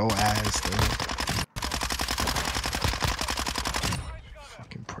game is so ass, dude.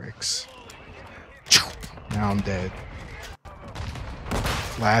 Fucking pricks. Now I'm dead.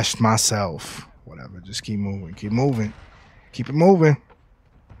 Flashed myself. Whatever, just keep moving. Keep moving. Keep it moving.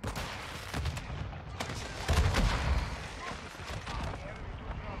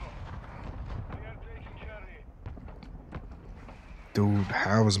 Dude,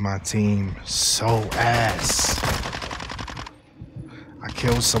 how is my team so ass? I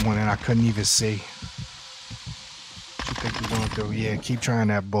killed someone and I couldn't even see. What you think we're gonna do? Yeah, keep trying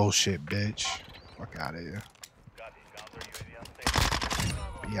that bullshit, bitch. Fuck out of here.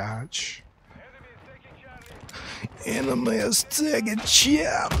 Biatch. Enemies taking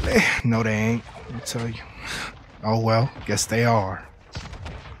Charlie. No, they ain't. Let me tell you. Oh well, guess they are.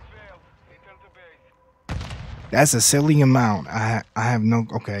 That's a silly amount. I have no.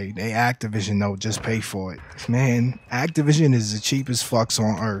 Okay, they Activision though. Just pay for it, man. Activision is the cheapest fucks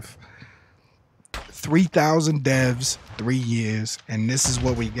on earth. 3,000 devs, 3 years, and this is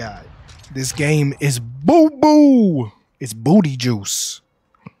what we got. This game is boo boo. It's booty juice.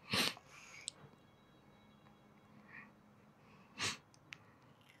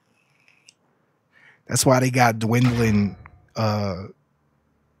 That's why they got dwindling, like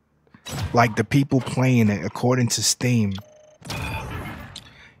the people playing it according to Steam.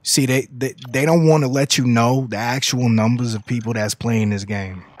 See, they don't want to let you know the actual numbers of people that's playing this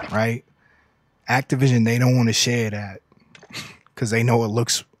game, right? Activision, they don't want to share that because they know it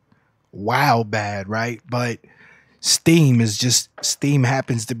looks wow bad, right? But Steam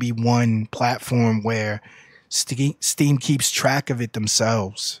happens to be one platform where Steam keeps track of it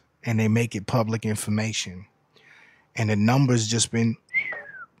themselves. And they make it public information. And the numbers just been...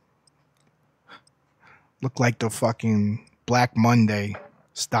 Look like the fucking Black Monday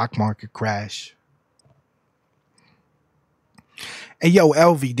stock market crash. Hey, yo,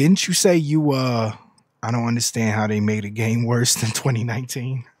 LV, didn't you say you, I don't understand how they made a game worse than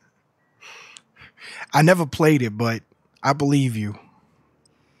 2019? I never played it, but I believe you.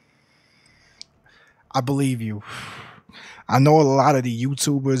 I believe you. I know a lot of the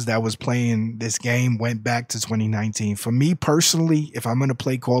YouTubers that was playing this game went back to 2019. For me personally, if I'm going to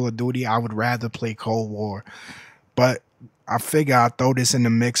play Call of Duty, I would rather play Cold War. But I figure I'll throw this in the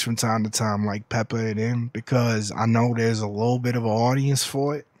mix from time to time, like pepper it in, because I know there's a little bit of an audience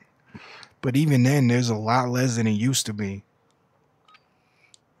for it. But even then, there's a lot less than it used to be.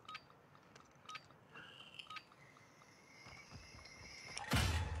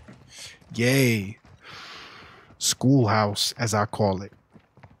 Yay. Schoolhouse, as I call it.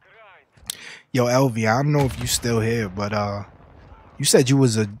 Yo, LV, I don't know if you still here, but you said you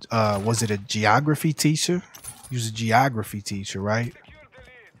was a was it a geography teacher? You was a geography teacher, right?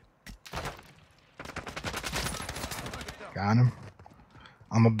 Got him.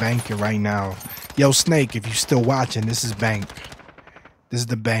 I'm a banker right now. Yo, Snake, if you still watching, this is bank. This is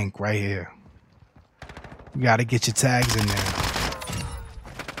the bank right here. You gotta get your tags in there.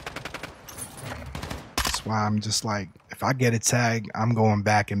 Why I'm just like, If I get a tag, I'm going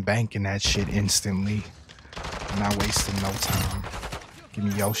back and banking that shit instantly. I'm not wasting no time. Give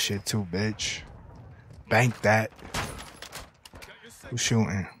me your shit too, bitch. Bank that. Who's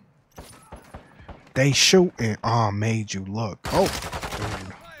shooting? They shooting. Oh, made you look. Oh,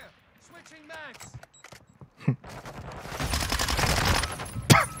 dude.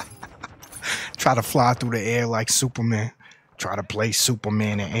 Try to fly through the air like Superman. Try to play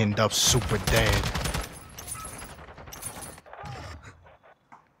Superman and end up super dead.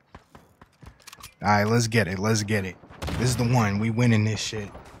 Alright, let's get it. Let's get it. This is the one. We winning this shit.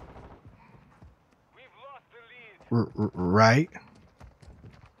 Right?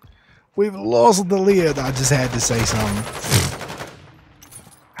 We've lost the lead. I just had to say something.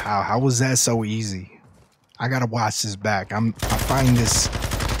 How was that so easy? I gotta watch this back. I find this.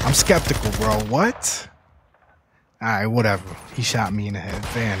 I'm skeptical, bro. What? Alright, whatever. He shot me in the head.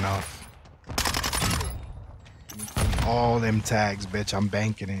 Fair enough. All them tags, bitch. I'm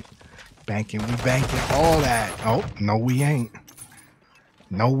banking it. Banking. We banking all that. Oh, no, we ain't.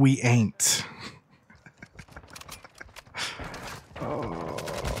 No, we ain't. Oh.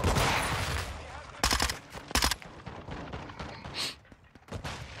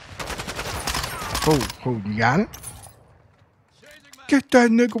 Who, you got it? Get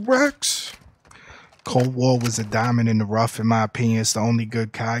that nigga Rex. Cold War was a diamond in the rough, in my opinion. It's the only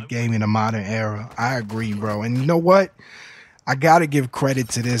good COD game in the modern era. I agree, bro. And you know what? I gotta give credit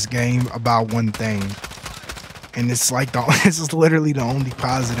to this game about one thing. And it's like this is literally the only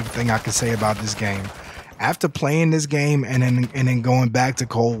positive thing I can say about this game. After playing this game and then going back to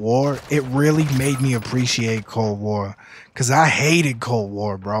Cold War, it really made me appreciate Cold War. Cause I hated Cold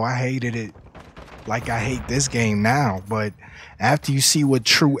War, bro. I hated it like I hate this game now. But after you see what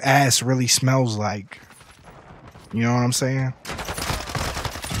true ass really smells like, you know what I'm saying?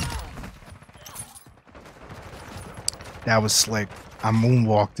 That was slick. I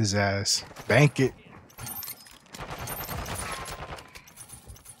moonwalked his ass. Bank it.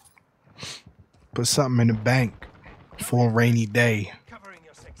 Put something in the bank for a rainy day.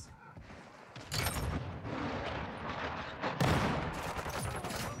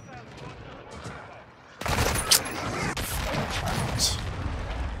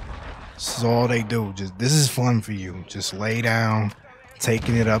 This is all they do. This is fun for you. Just lay down,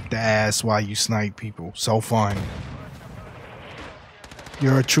 taking it up the ass while you snipe people. So fun.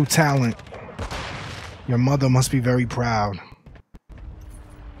 You're a true talent. Your mother must be very proud.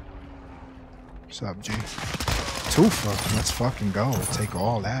 What's up, G? Tufa, let's fucking go. Take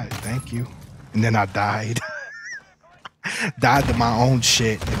all that. Thank you. And then I died. Died to my own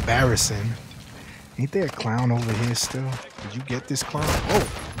shit. Embarrassing. Ain't there a clown over here still? Did you get this clown? Oh.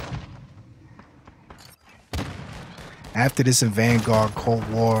 After this in Vanguard, Cold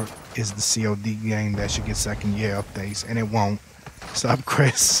War is the COD game that should get second year updates, and it won't. What's up,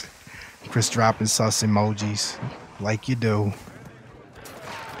 Chris? Chris dropping sus emojis like you do.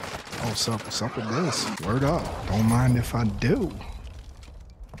 Oh, what's up with this? Word up. Don't mind if I do.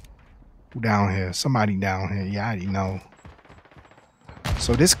 Who down here? Somebody down here. Yeah, I already know.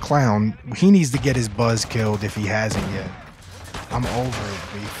 So this clown, he needs to get his buzz killed if he hasn't yet. I'm over it,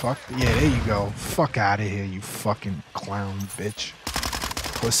 B. Fuck. Yeah, there you go. Fuck out of here, you fucking clown bitch.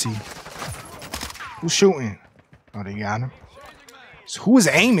 Pussy. Who's shooting? Oh, they got him. So who is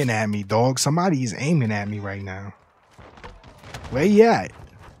aiming at me, dog? Somebody is aiming at me right now. Where you at?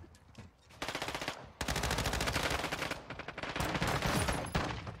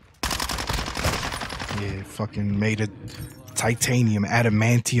 Yeah, fucking made a titanium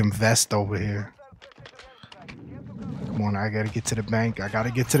adamantium vest over here. Come on, I gotta get to the bank. I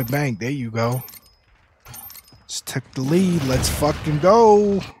gotta get to the bank. There you go. Just took the lead. Let's fucking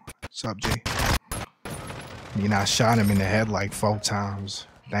go. What's up, G? I mean, I shot him in the head like 4 times.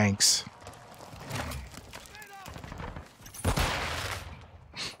 Thanks.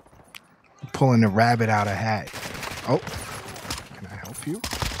 Pulling the rabbit out of hat. Oh, can I help you?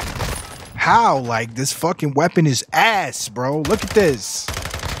 How? Like, this fucking weapon is ass, bro. Look at this.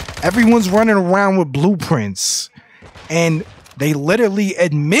 Everyone's running around with blueprints. And they literally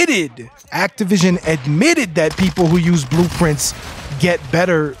admitted, Activision admitted that people who use blueprints get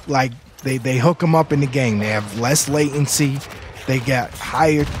better, like, they hook them up in the game. They have less latency. They got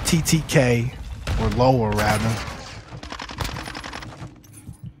higher TTK, or lower rather.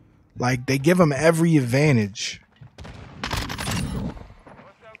 Like, they give them every advantage.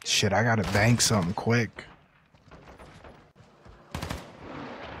 Shit, I gotta bank something quick.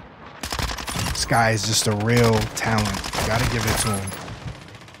 This guy is just a real talent. Gotta give it to him.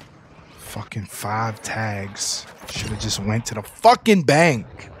 Fucking 5 tags. Should have just went to the fucking bank.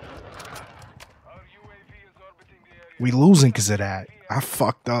 We losing because of that. I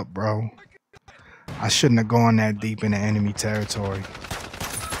fucked up, bro. I shouldn't have gone that deep into enemy territory.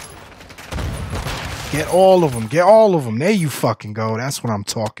 Get all of them. Get all of them. There you fucking go. That's what I'm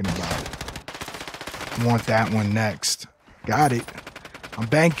talking about. Want that one next. Got it. I'm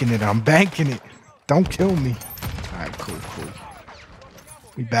banking it. I'm banking it. Don't kill me. All right, cool, cool.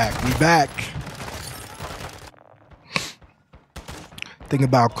 We back. We back. Thing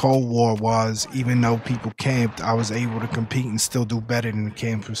about Cold War was, even though people camped, I was able to compete and still do better than the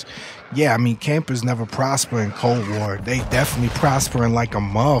campers. Yeah, I mean, campers never prosper in Cold War. They definitely prospering like a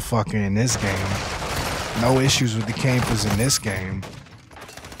motherfucker in this game. No issues with the campers in this game.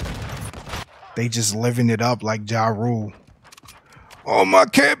 They just living it up like Ja Rule. All my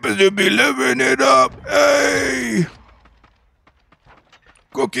campers will be living it up. Hey!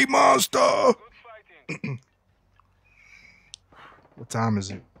 Cookie Monster! What time is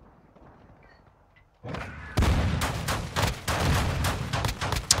it?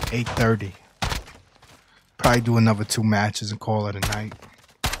 8:30. Probably do another 2 matches and call it a night.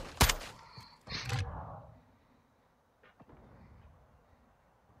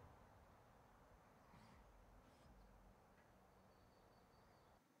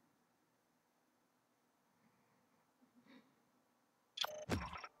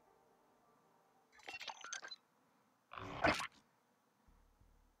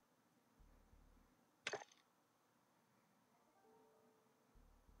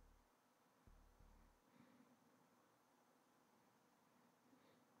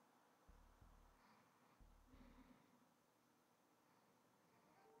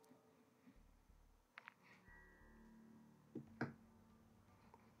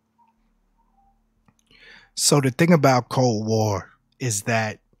 So the thing about Cold War is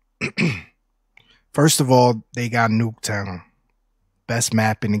that, first of all, they got Nuketown, best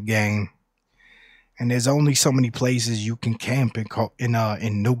map in the game, and there's only so many places you can camp in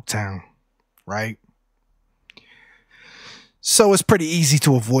Nuketown, right? So it's pretty easy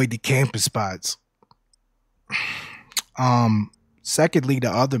to avoid the camping spots. Secondly, the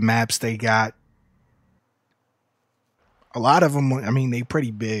other maps they got, a lot of them, I mean, they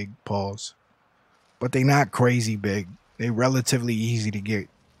pretty big, pause. But they not crazy big. They relatively easy to get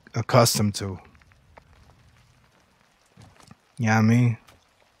accustomed to. You know what I mean?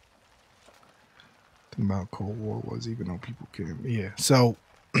 Think about Cold War was, even though people can't. Yeah. So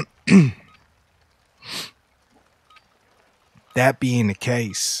that being the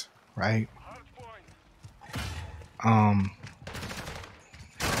case, right? I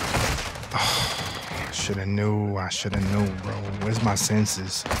should have knew. I should have knew, bro. Where's my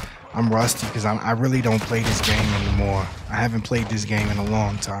senses? I'm rusty because I really don't play this game anymore. I haven't played this game in a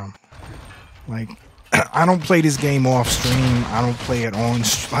long time. Like, I don't play this game off stream. I don't play it on,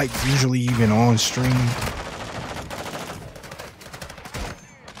 like, usually even on stream.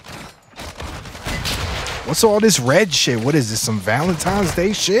 What's all this red shit? What is this, some Valentine's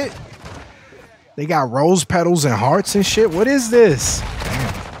Day shit? They got rose petals and hearts and shit? What is this?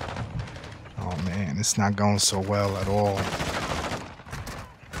 Damn. Oh, man, it's not going so well at all.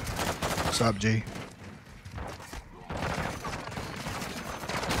 What's up, G?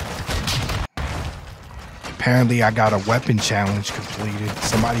 Apparently, I got a weapon challenge completed.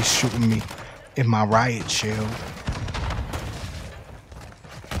 Somebody's shooting me in my riot shield.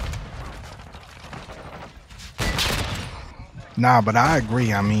 Nah, but I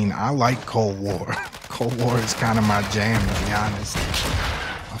agree. I mean, I like Cold War. Cold War is kind of my jam, to be honest.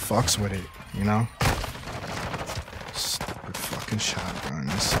 I fucks with it, you know? Stupid fucking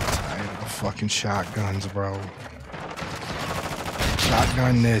shotguns. I'm tired of fucking shotguns, bro.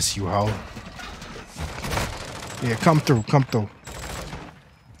 Shotgun this, you hoe. Yeah, come through, come through.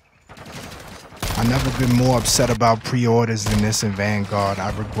 I've never been more upset about pre-orders than this in Vanguard.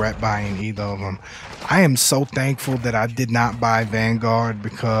 I regret buying either of them. I am so thankful that I did not buy Vanguard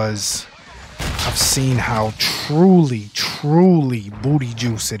because I've seen how truly, truly booty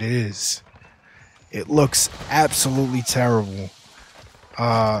juice it is. It looks absolutely terrible.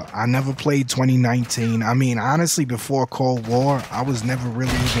 I never played 2019. I mean, honestly, before Cold War, I was never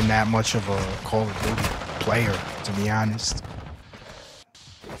really even that much of a Call of Duty player, to be honest.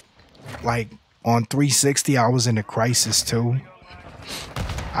 Like, on 360, I was into Crisis 2.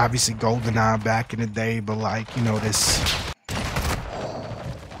 Obviously, GoldenEye back in the day, but like, you know, this...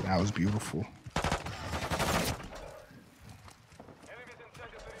 That was beautiful.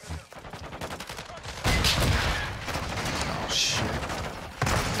 Oh, shit.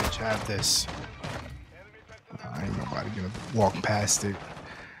 Bitch, have this. Ain't nobody gonna walk past it.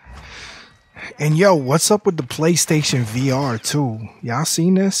 And yo, what's up with the PlayStation VR too? Y'all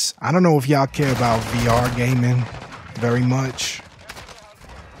seen this? I don't know if y'all care about VR gaming, very much.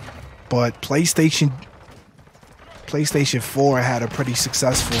 But PlayStation 4 had a pretty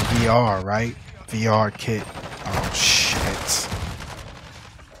successful VR, right? VR kit. Oh, shit.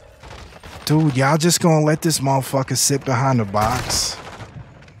 Dude, y'all just gonna let this motherfucker sit behind the box?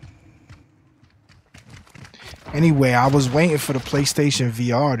 Anyway, I was waiting for the PlayStation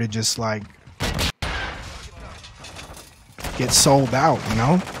VR to just, like, get sold out, you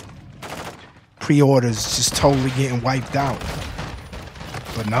know? Pre-orders just totally getting wiped out.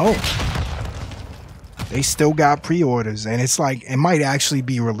 But no. They still got pre-orders, and it's like, it might actually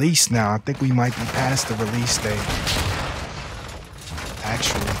be released now. I think we might be past the release date.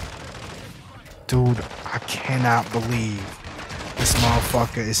 Actually. Dude, I cannot believe this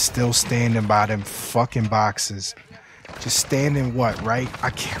motherfucker is still standing by them fucking boxes. Just standing what, right?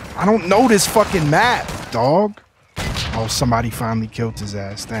 I don't know this fucking map, dog. Oh, somebody finally killed his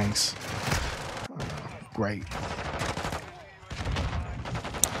ass. Thanks. Great.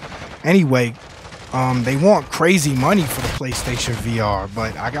 Anyway, they want crazy money for the PlayStation VR,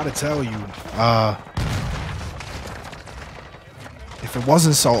 but I gotta tell you, if it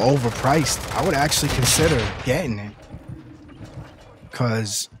wasn't so overpriced, I would actually consider getting it.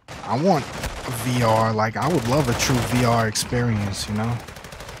 Because I want a VR, like, I would love a true VR experience, you know?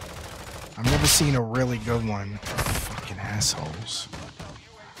 I've never seen a really good one. Fucking assholes.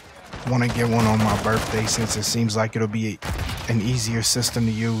 I want to get one on my birthday since it seems like it'll be an easier system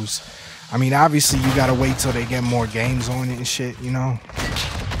to use. I mean, obviously, you gotta wait till they get more games on it and shit, you know?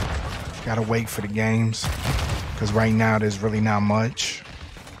 Gotta wait for the games. Because right now, there's really not much.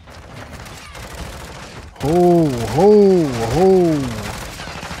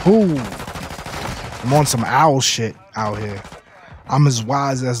 I'm on some owl shit out here. I'm as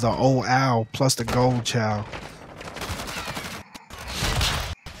wise as the old owl plus the gold child.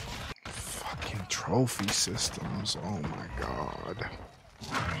 Fucking trophy systems. Oh my god.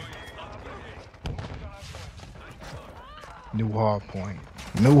 New hard point.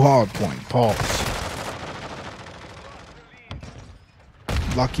 New hard point. Pause.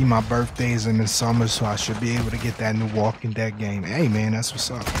 Lucky my birthday is in the summer, so I should be able to get that new Walking Dead game. Hey, man, that's what's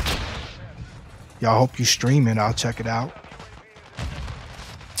up. Y'all hope you stream it. I'll check it out.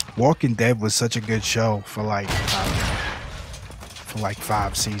 Walking Dead was such a good show for like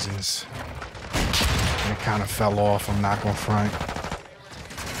 5 seasons. And it kind of fell off. I'm not gonna front.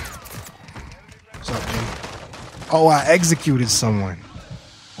 What's up, G? Oh, I executed someone.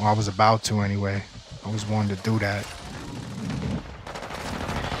 Well, I was about to anyway. I always wanted to do that.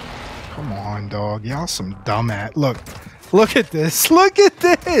 Come on, dog. Y'all some dumbass. Look at this. Look at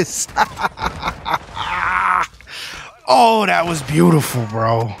this. Oh, that was beautiful,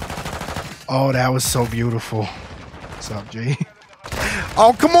 bro. Oh, that was so beautiful. What's up, G?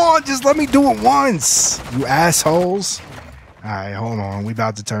 Oh, come on. Just let me do it once, you assholes. All right, hold on. We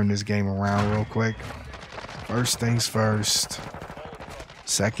about to turn this game around real quick. First things first.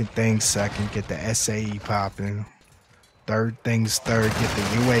 Second things second. Get the SAE popping. Third things third, get the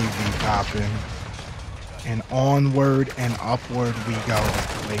UAV popping. And onward and upward we go,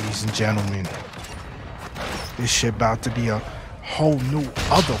 ladies and gentlemen. This shit about to be a whole new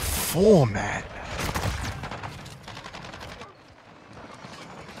other format.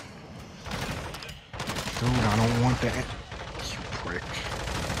 Dude, I don't want that. You prick.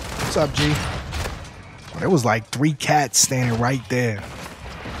 What's up, G? Oh, there was like 3 cats standing right there.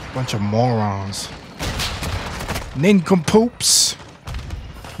 Bunch of morons. Nincompoops.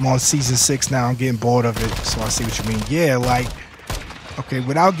 I'm on season 6 now. I'm getting bored of it, so I see what you mean. Yeah, like, okay,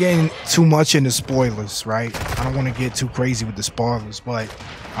 without getting too much into spoilers, right? I don't want to get too crazy with the spoilers, but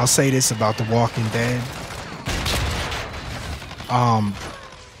I'll say this about The Walking Dead.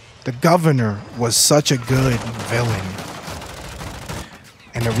 The governor was such a good villain.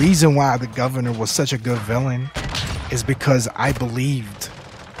 And the reason why the governor was such a good villain is because I believed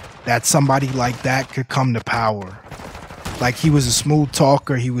that somebody like that could come to power. Like, he was a smooth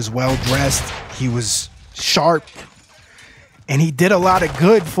talker, he was well dressed, he was sharp, and he did a lot of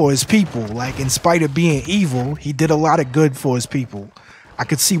good for his people. Like, in spite of being evil, he did a lot of good for his people. I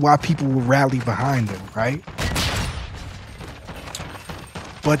could see why people would rally behind him, right?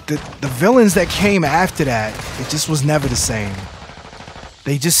 But the villains that came after that, it just was never the same.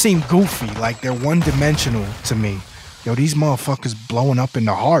 They just seem goofy, like they're one-dimensional to me. Yo, these motherfuckers blowing up in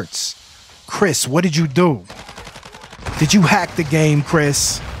the hearts. Kris, what did you do? Did you hack the game,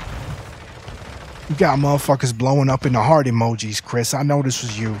 Kris? You got motherfuckers blowing up in the heart emojis, Kris. I know this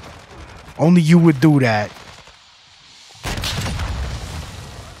was you. Only you would do that.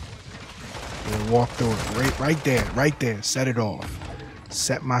 Yeah, walk through it. Right there. Right there. Set it off.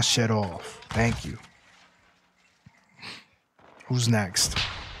 Set my shit off. Thank you. Who's next?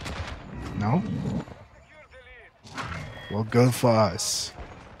 No? Well, good for us.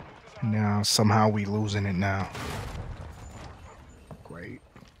 Now, somehow we losing it now. Great.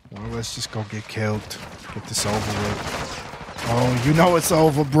 Well, let's just go get killed. Get this over with. Oh, you know it's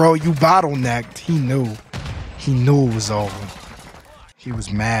over, bro. You bottlenecked. He knew. He knew it was over. He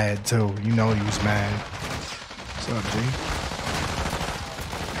was mad, too. You know he was mad. What's up, G?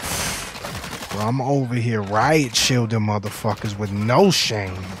 Bro, I'm over here riot shielding motherfuckers with no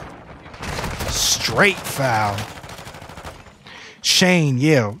shame. Straight foul. Shane,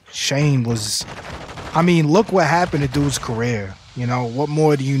 yeah. Shane was... I mean, look what happened to dude's career. You know, what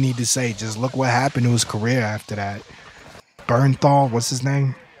more do you need to say? Just look what happened to his career after that. Bernthal, what's his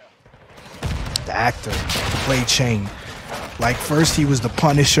name? The actor who played Shane. Like, first he was the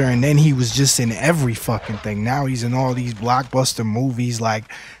Punisher, and then he was just in every fucking thing. Now he's in all these blockbuster movies. Like,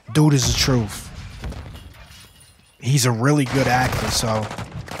 dude is the truth. He's a really good actor, so...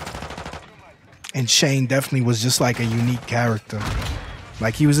 And Shane definitely was just like a unique character.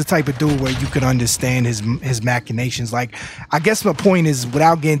 Like, he was the type of dude where you could understand his machinations. Like, I guess my point is,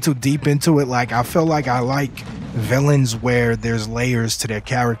 without getting too deep into it, like, I feel like I like villains where there's layers to their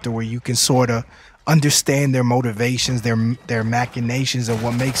character, where you can sort of understand their motivations, their machinations, and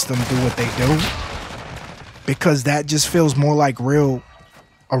what makes them do what they do. Because that just feels more like a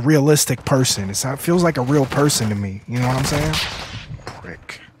realistic person. It feels like a real person to me. You know what I'm saying?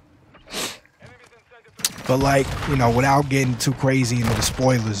 Prick. But, like, you know, without getting too crazy into the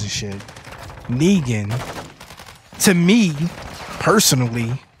spoilers and shit, Negan, to me,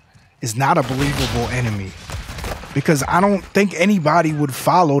 personally, is not a believable enemy. Because I don't think anybody would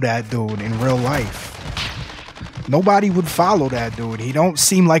follow that dude in real life. Nobody would follow that dude. He don't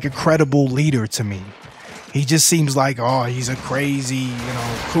seem like a credible leader to me. He just seems like, oh, he's a crazy, you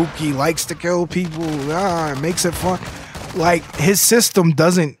know, kooky, likes to kill people, it makes it fun. Like, his system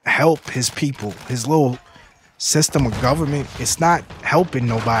doesn't help his people. His little system of government, it's not helping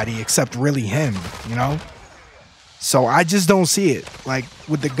nobody except really him, you know? So I just don't see it. Like,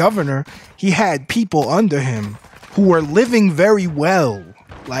 with the governor, he had people under him who were living very well.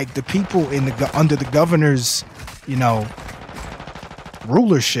 Like, the people under the governor's, you know,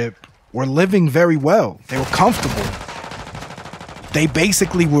 rulership were living very well. They were comfortable. They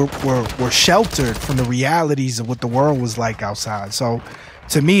basically were sheltered from the realities of what the world was like outside. So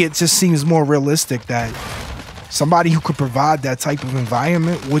to me, it just seems more realistic that somebody who could provide that type of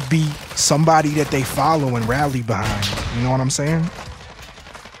environment would be somebody that they follow and rally behind. You know what I'm saying?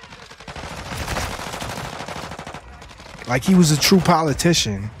 Like, he was a true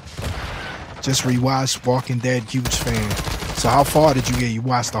politician. Just rewatched Walking Dead, huge fan. So how far did you get? You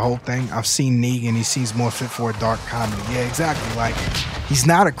watched the whole thing? I've seen Negan. He seems more fit for a dark comedy. Yeah, exactly. Like, he's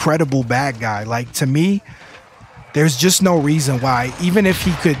not a credible bad guy. Like, to me, there's just no reason why, even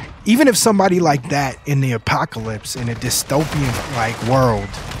if somebody like that in the apocalypse, in a dystopian like world,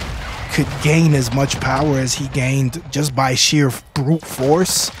 could gain as much power as he gained just by sheer brute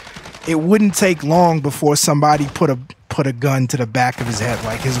force, it wouldn't take long before somebody put a gun to the back of his head.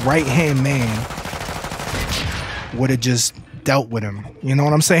 Like, his right-hand man would have just dealt with him. You know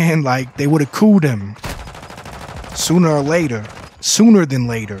what I'm saying? Like, they would have cooled him sooner or later, sooner than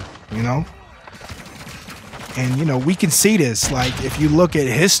later, you know? And, you know, we can see this. Like, if you look at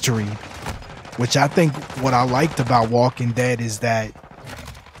history, which I think what I liked about Walking Dead is that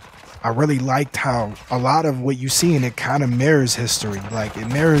I really liked how a lot of what you see in it kind of mirrors history. Like, it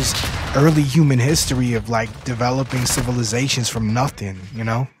mirrors early human history of, like, developing civilizations from nothing, you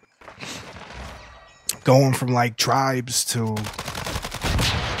know? Going from, like, tribes to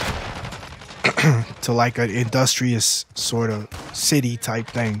to like an industrious sort of city type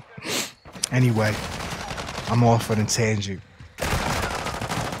thing. Anyway, I'm off on a tangent.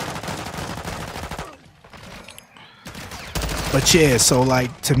 But yeah, so,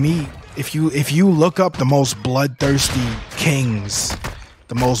 like, to me, if you look up the most bloodthirsty kings,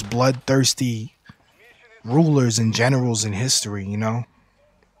 the most bloodthirsty rulers and generals in history, you know,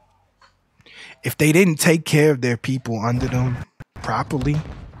 if they didn't take care of their people under them properly,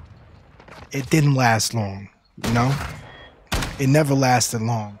 it didn't last long, you know? It never lasted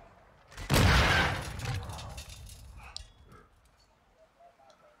long.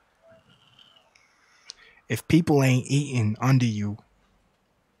 If people ain't eating under you,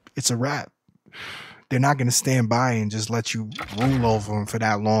 it's a wrap. They're not going to stand by and just let you rule over them for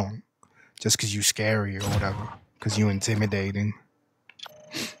that long just because you scary or whatever, because you intimidating.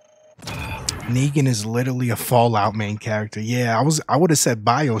 Negan is literally a Fallout main character. Yeah, I would have said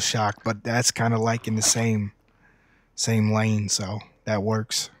BioShock, but that's kind of like in the same lane, so that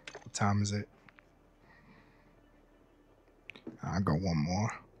works. What time is it? I'll go one more.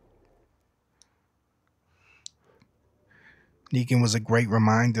 Negan was a great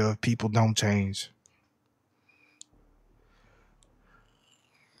reminder of people don't change.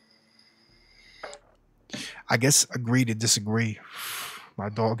 I guess agree to disagree. My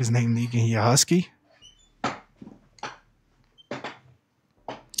dog is named Negan. He a husky?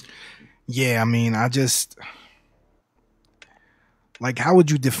 Yeah, I mean, I just... Like, how would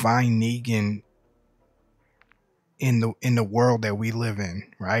you define Negan in the world that we live in,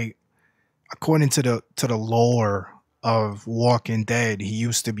 right? According to the lore of Walking Dead, he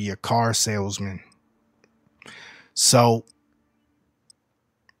used to be a car salesman. So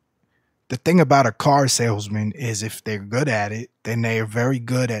the thing about a car salesman is if they're good at it, then they are very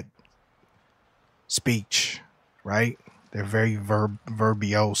good at speech, right? They're very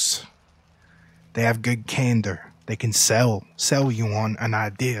verbose. They have good candor. They can sell you on an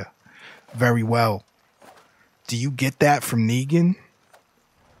idea very well. Do you get that from Negan?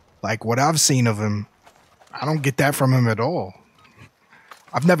 Like what I've seen of him, I don't get that from him at all.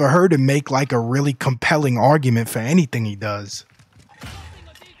 I've never heard him make like a really compelling argument for anything he does.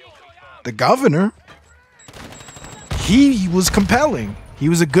 The governor, he was compelling. He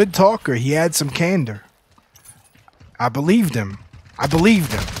was a good talker. He had some candor. I believed him.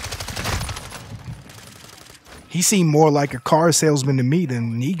 He seemed more like a car salesman to me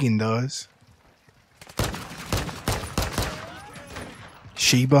than Negan does.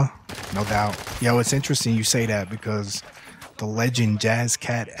 Sheba, no doubt. Yo, it's interesting you say that because the legend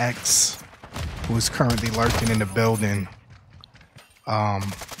JazCatX, who is currently lurking in the building,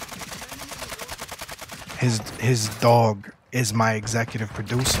 his dog is my executive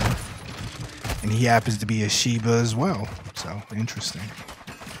producer, and he happens to be a Sheba as well. So interesting.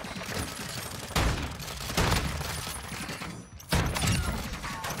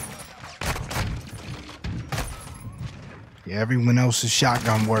 Yeah, everyone else's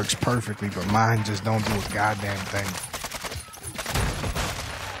shotgun works perfectly, but mine just don't do a goddamn thing.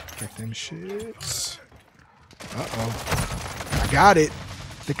 Get them shits. Uh-oh. I got it.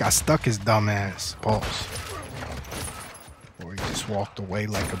 I think I stuck his dumb ass. Pause. Or he just walked away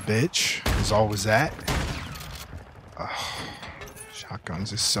like a bitch. There's always that.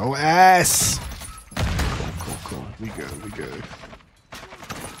 Shotguns is so ass. Cool. We good.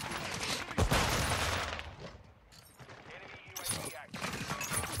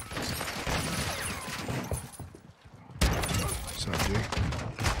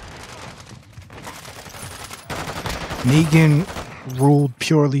 Negan ruled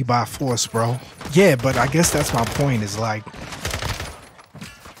purely by force, bro. Yeah, but I guess that's my point, is like,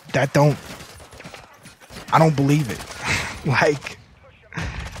 I don't believe it. Like,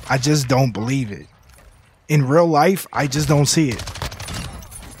 I just don't believe it. In real life, I just don't see it.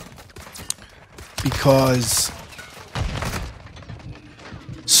 Because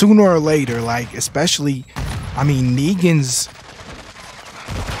sooner or later, like, especially, I mean, Negan's...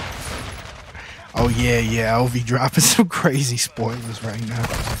 Oh, yeah, LV dropping some crazy spoilers right now.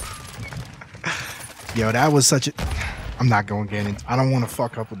 Yo, that was such a... I'm not going to get into... I don't want to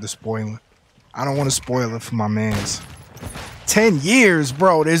fuck up with the spoiler. I don't want to spoil it for my mans. 10 years,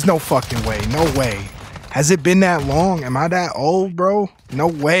 bro. There's no fucking way. No way. Has it been that long? Am I that old, bro? No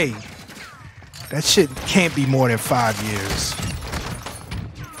way. That shit can't be more than 5 years.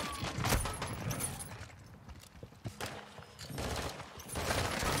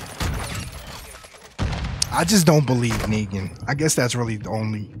 I just don't believe Negan. I guess that's really the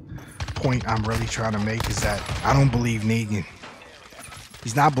only point I'm really trying to make, is that I don't believe Negan.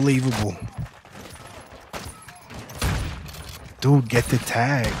 He's not believable. Dude, get the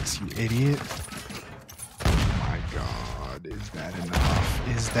tags, you idiot. Oh my God, is that enough?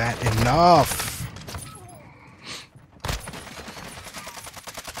 Is that enough?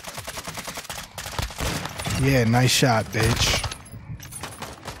 Yeah, nice shot, bitch.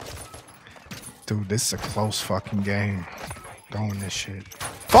 Dude, this is a close fucking game. Throwing this shit.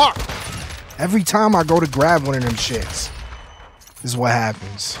 Fuck! Every time I go to grab one of them shits, this is what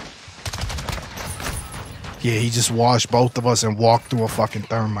happens. Yeah, he just washed both of us and walked through a fucking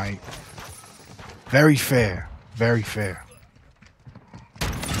thermite. Very fair. Very fair.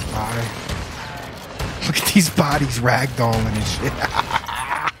 Alright. Look at these bodies ragdolling and shit.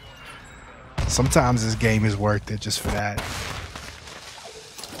 Sometimes this game is worth it just for that.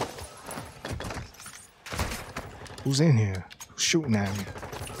 Who's in here? Who's shooting at me?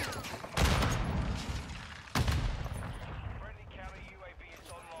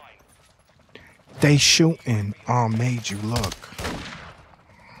 They shooting. Oh, made you look.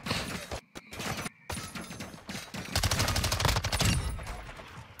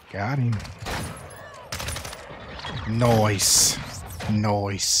 Got him. Noise.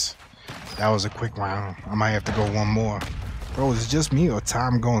 Noise. That was a quick round. I might have to go one more. Bro, is it just me or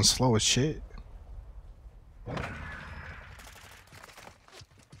time going slow as shit?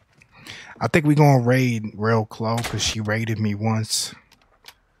 I think we gonna raid RealKhlo because she raided me once.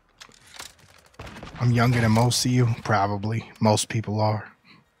 I'm younger than most of you, probably. Most people are.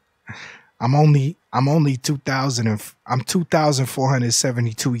 I'm only 2000 and I'm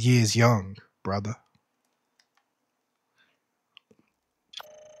 2,472 years young, brother.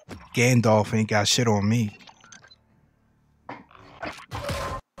 Gandalf ain't got shit on me.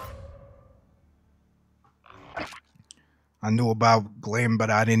 I knew about Glenn, but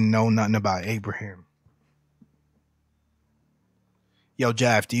I didn't know nothing about Abraham. Yo,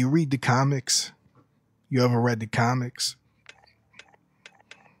 Jaff, do you read the comics? You ever read the comics?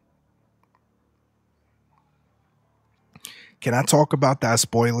 Can I talk about that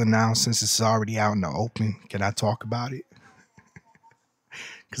spoiler now since it's already out in the open? Can I talk about it?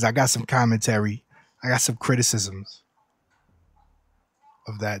 Because I got some commentary. I got some criticisms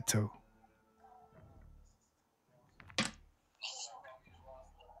of that too.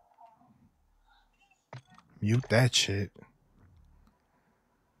 Mute that shit.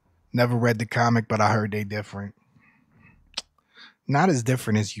 Never read the comic, but I heard they different. Not as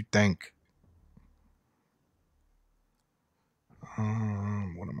different as you think.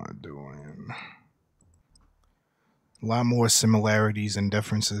 What am I doing? A lot more similarities and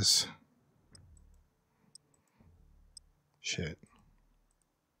differences. Shit.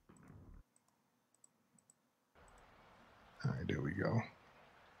 All right, there we go.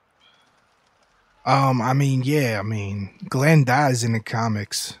 I mean, Glenn dies in the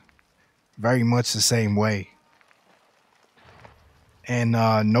comics very much the same way. And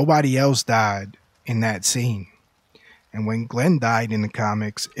nobody else died in that scene. And when Glenn died in the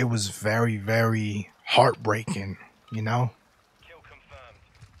comics, it was very, very heartbreaking, you know?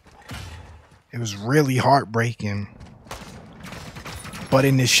 It was really heartbreaking. But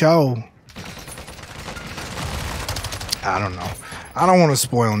in the show, I don't know. I don't want to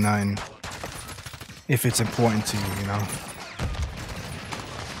spoil nothing if it's important to you, you know?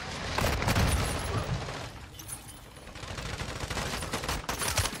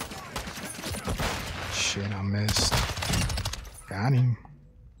 Shit, I missed. Got him.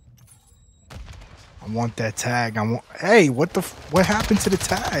 I want that tag. Hey, what happened to the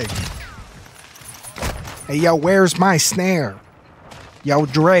tag? Hey, yo, where's my snare? Yo,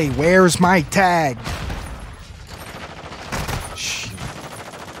 Dre, where's my tag? Shit.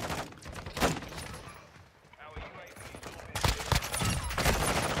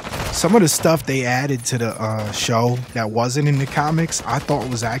 Some of the stuff they added to the show that wasn't in the comics, I thought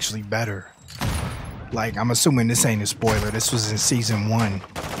was actually better. Like, I'm assuming this ain't a spoiler. This was in season 1.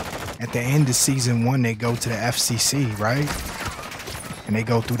 At the end of season 1, they go to the FCC, right? And they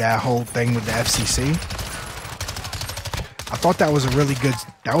go through that whole thing with the FCC. I thought that was a really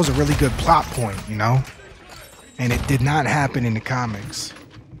good plot point, you know? And it did not happen in the comics.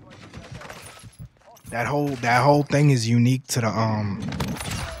 That whole thing is unique to the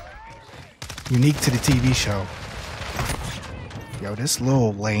TV show. Yo, this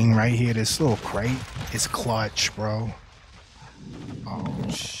little lane right here, this little crate is clutch, bro. Oh,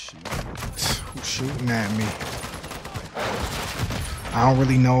 shit. Who's shooting at me? I don't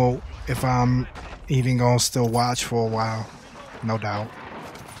really know if I'm even gonna still watch for a while. No doubt.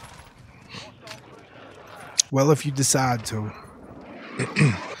 Well, if you decide to.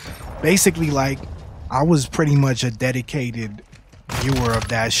 Basically, like, I was pretty much a dedicated viewer of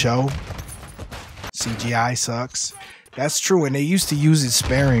that show. CGI sucks. That's true, and they used to use it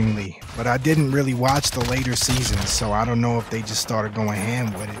sparingly, but I didn't really watch the later seasons, so I don't know if they just started going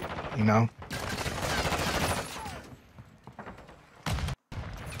ham with it, you know?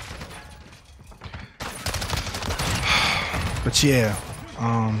 But yeah,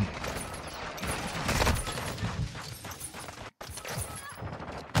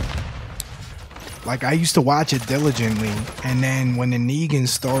 like, I used to watch it diligently, and then when the Negan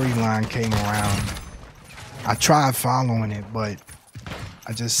storyline came around, I tried following it, but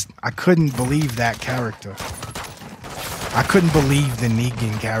I couldn't believe that character. I couldn't believe the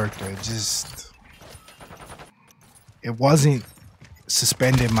Negan character. It wasn't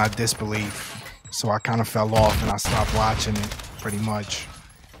suspended my disbelief. So I kind of fell off and I stopped watching it pretty much.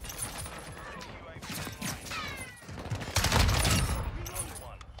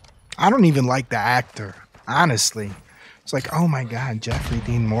 I don't even like the actor, honestly. It's like, oh my God, Jeffrey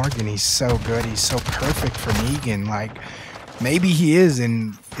Dean Morgan, he's so good. He's so perfect for Negan. Like, maybe he is,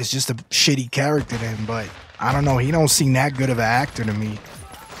 and it's just a shitty character to him, but I don't know. He don't seem that good of an actor to me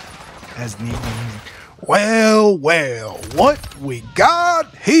as Negan. Well, well, what we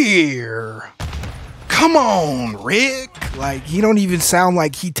got here? Come on, Rick. Like, he don't even sound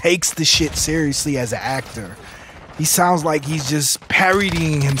like he takes the shit seriously as an actor. He sounds like he's just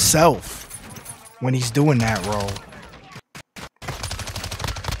parodying himself when he's doing that role.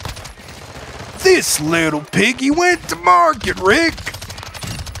 This little piggy went to market, Rick.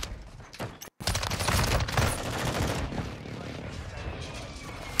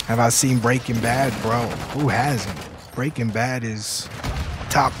 Have I seen Breaking Bad, bro? Who hasn't? Breaking Bad is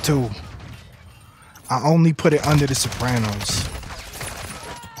top 2. I only put it under The Sopranos.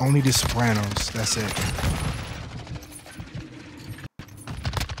 Only The Sopranos. That's it.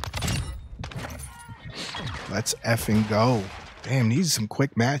 Let's effing go. Damn, these are some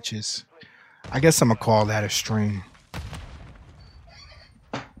quick matches. I guess I'm gonna call that a stream.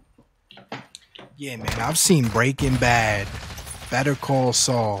 Yeah, man, I've seen Breaking Bad, Better Call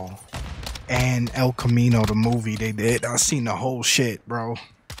Saul, and El Camino, the movie they did. I've seen the whole shit, bro.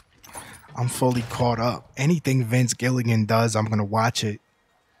 I'm fully caught up. Anything Vince Gilligan does, I'm gonna watch it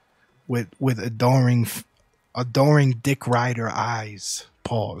with adoring Dick Rider eyes.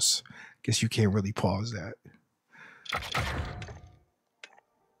 Pause. Guess you can't really pause that.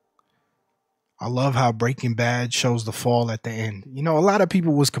 I love how Breaking Bad shows the fall at the end. You know, a lot of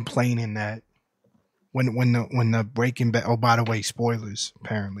people was complaining that when the Breaking Bad, oh, by the way, spoilers,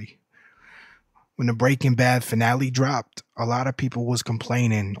 apparently. When the Breaking Bad finale dropped, a lot of people was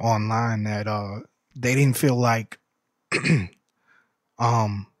complaining online that they didn't feel like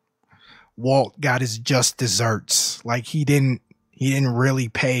Walt got his just desserts. Like he didn't really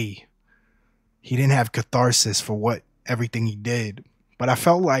pay. He didn't have catharsis for everything he did. But I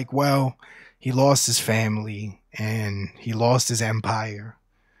felt like, well, he lost his family and he lost his empire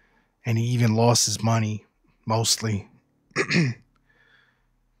and he even lost his money, mostly.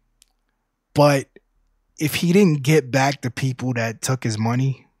 But if he didn't get back the people that took his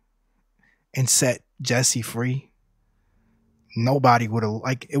money and set Jesse free, nobody would have,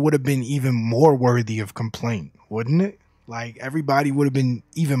 like, it would have been even more worthy of complaint, wouldn't it? Like, everybody would have been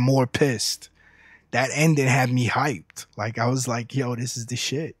even more pissed. That ending had me hyped. Like, I was like, yo, this is the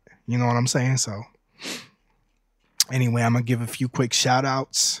shit. You know what I'm saying? So, anyway, I'm going to give a few quick shout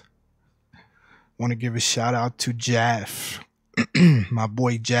outs. Want to give a shout out to Jaff. My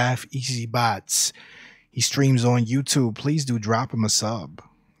boy Jaff, Easy Bots. He streams on YouTube. Please do drop him a sub.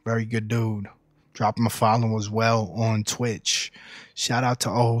 Very good dude. Drop him a follow as well on Twitch. Shout out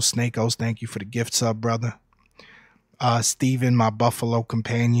to Snakos. Thank you for the gift sub, brother. Steven, my Buffalo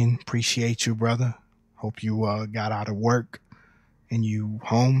companion. Appreciate you, brother. Hope you got out of work and you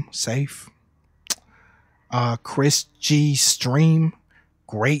home safe. Kris G stream.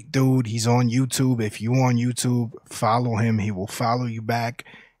 Great dude. He's on YouTube. If you on YouTube, follow him. He will follow you back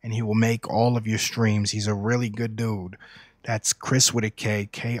and he will make all of your streams. He's a really good dude. That's Kris with a K.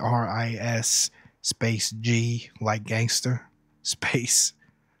 K-R-I-S space G like gangster space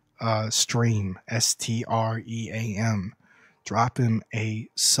stream. S-T-R-E-A-M. Drop him a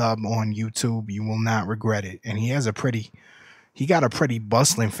sub on YouTube. You will not regret it. And he got a pretty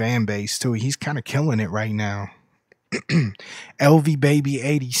bustling fan base too. He's kind of killing it right now. LV Baby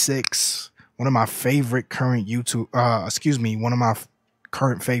 86, one of my favorite current one of my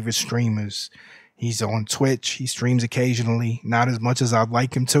current favorite streamers. He's on Twitch. He streams occasionally, not as much as I'd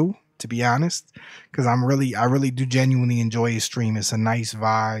like him to be honest, because I really do genuinely enjoy his stream. It's a nice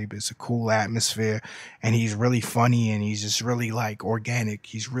vibe. It's a cool atmosphere, and he's really funny, and he's just really like organic.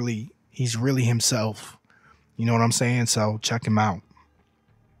 He's really himself. You know what I'm saying? So check him out.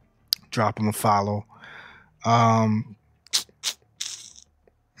 Drop him a follow.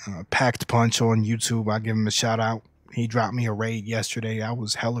 Packed Punch on YouTube. I give him a shout out. He dropped me a raid yesterday. That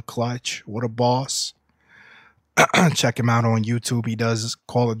was hella clutch. What a boss. Check him out on YouTube. He does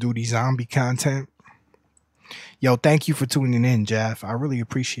Call of Duty zombie content. Yo, thank you for tuning in, Jeff. I really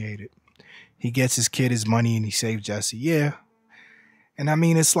appreciate it. He gets his kid his money and he saved Jesse. Yeah. And I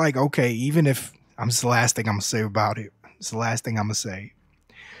mean, it's like, okay, even if it's the last thing I'm going to say about it. It's the last thing I'm going to say.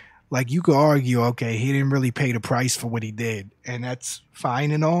 Like, you could argue, okay, he didn't really pay the price for what he did. And that's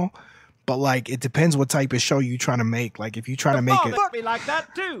fine and all. But, like, it depends what type of show you're trying to make. Like, if you're trying to make it... be like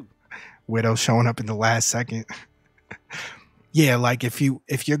that, too. Widow showing up in the last second. Yeah, like, if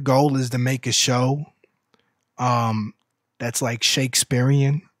your goal is to make a show that's, like,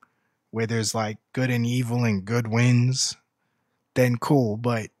 Shakespearean, where there's, like, good and evil and good wins, then cool.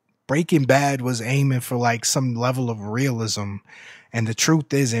 But Breaking Bad was aiming for, like, some level of realism. And the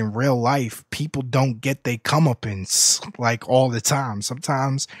truth is, in real life, people don't get their comeuppance like all the time.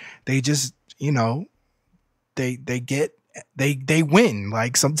 Sometimes they just, you know, they get they win.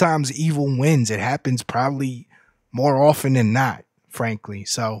 Like sometimes evil wins. It happens probably more often than not, frankly.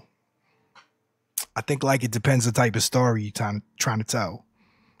 So I think like it depends the type of story you're trying to tell.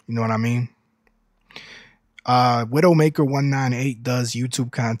 You know what I mean? Widowmaker198 does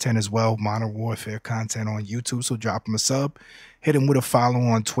YouTube content as well, Modern Warfare content on YouTube. So drop him a sub, hit him with a follow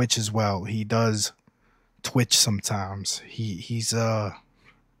on Twitch as well. He does Twitch sometimes. He's got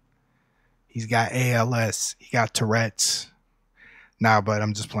ALS, he got Tourette's. Nah, but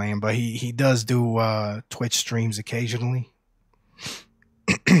I'm just playing. But he does do Twitch streams occasionally.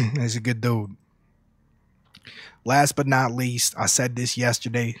 He's a good dude. Last but not least, I said this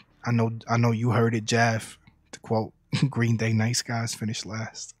yesterday. I know you heard it, Jeff. To quote Green Day, "Nice guys finish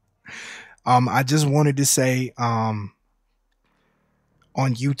last." I just wanted to say on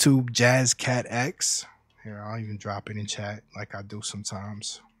YouTube, JazCatX. Here, I'll even drop it in chat like I do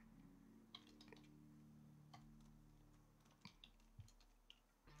sometimes.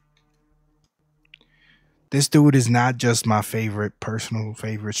 This dude is not just my personal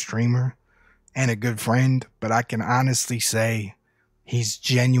favorite streamer and a good friend, but I can honestly say he's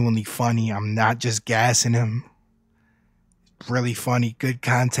genuinely funny. I'm not just gassing him. Really funny, good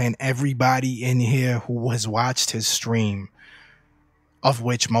content. Everybody in here who has watched his stream, of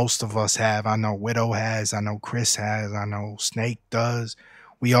which most of us have. I know Widow has. I know Kris has. I know Snake does.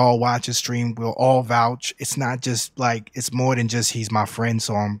 We all watch his stream. We'll all vouch. It's not just like, it's more than just he's my friend,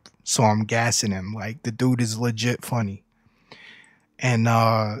 so I'm gassing him. Like the dude is legit funny. And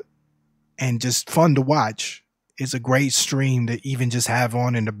just fun to watch. It's a great stream to even just have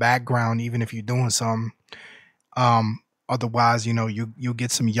on in the background, even if you're doing something. Otherwise, you know, you'll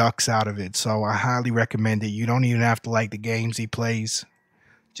get some yucks out of it. So I highly recommend it. You don't even have to like the games he plays.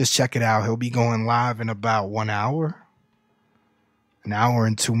 Just check it out. He'll be going live in about 1 hour. 1 hour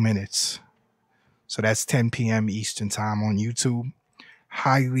and 2 minutes. So that's 10 p.m. Eastern time on YouTube.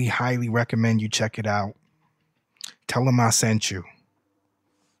 Highly, highly recommend you check it out. Tell him I sent you.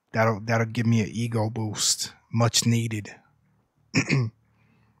 That'll give me an ego boost. Much needed.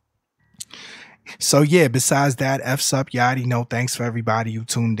 So yeah, besides that, F's up, you already know. Thanks for everybody who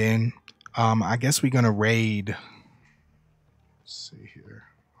tuned in. I guess we're gonna raid. Let's see here.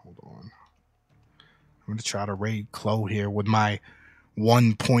 Hold on. I'm gonna try to raid RealKhlo here with my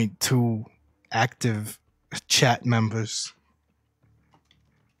 1.2 active chat members.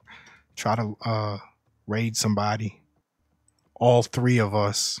 Try to raid somebody. All three of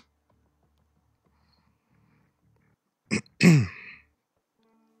us.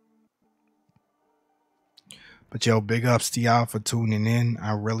 But yo, big ups to y'all for tuning in.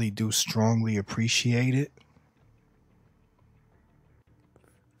 I really do strongly appreciate it.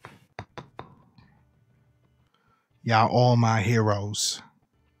 Y'all all my heroes.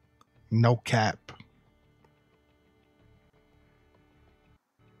 No cap.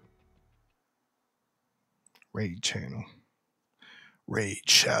 Raid channel. Raid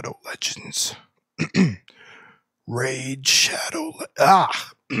Shadow Legends. Raid Shadow.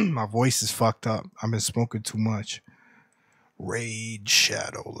 My voice is fucked up. I've been smoking too much. Raid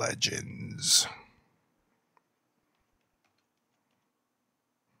Shadow Legends.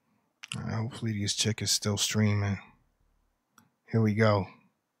 All right, hopefully this chick is still streaming. Here we go.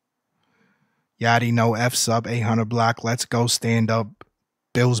 Yachty no F sub 800 block. Let's go. Stand up.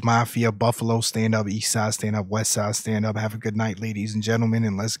 Bills Mafia, Buffalo, stand up. East Side, stand up. West Side, stand up. Have a good night, ladies and gentlemen,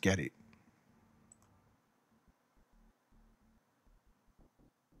 and let's get it.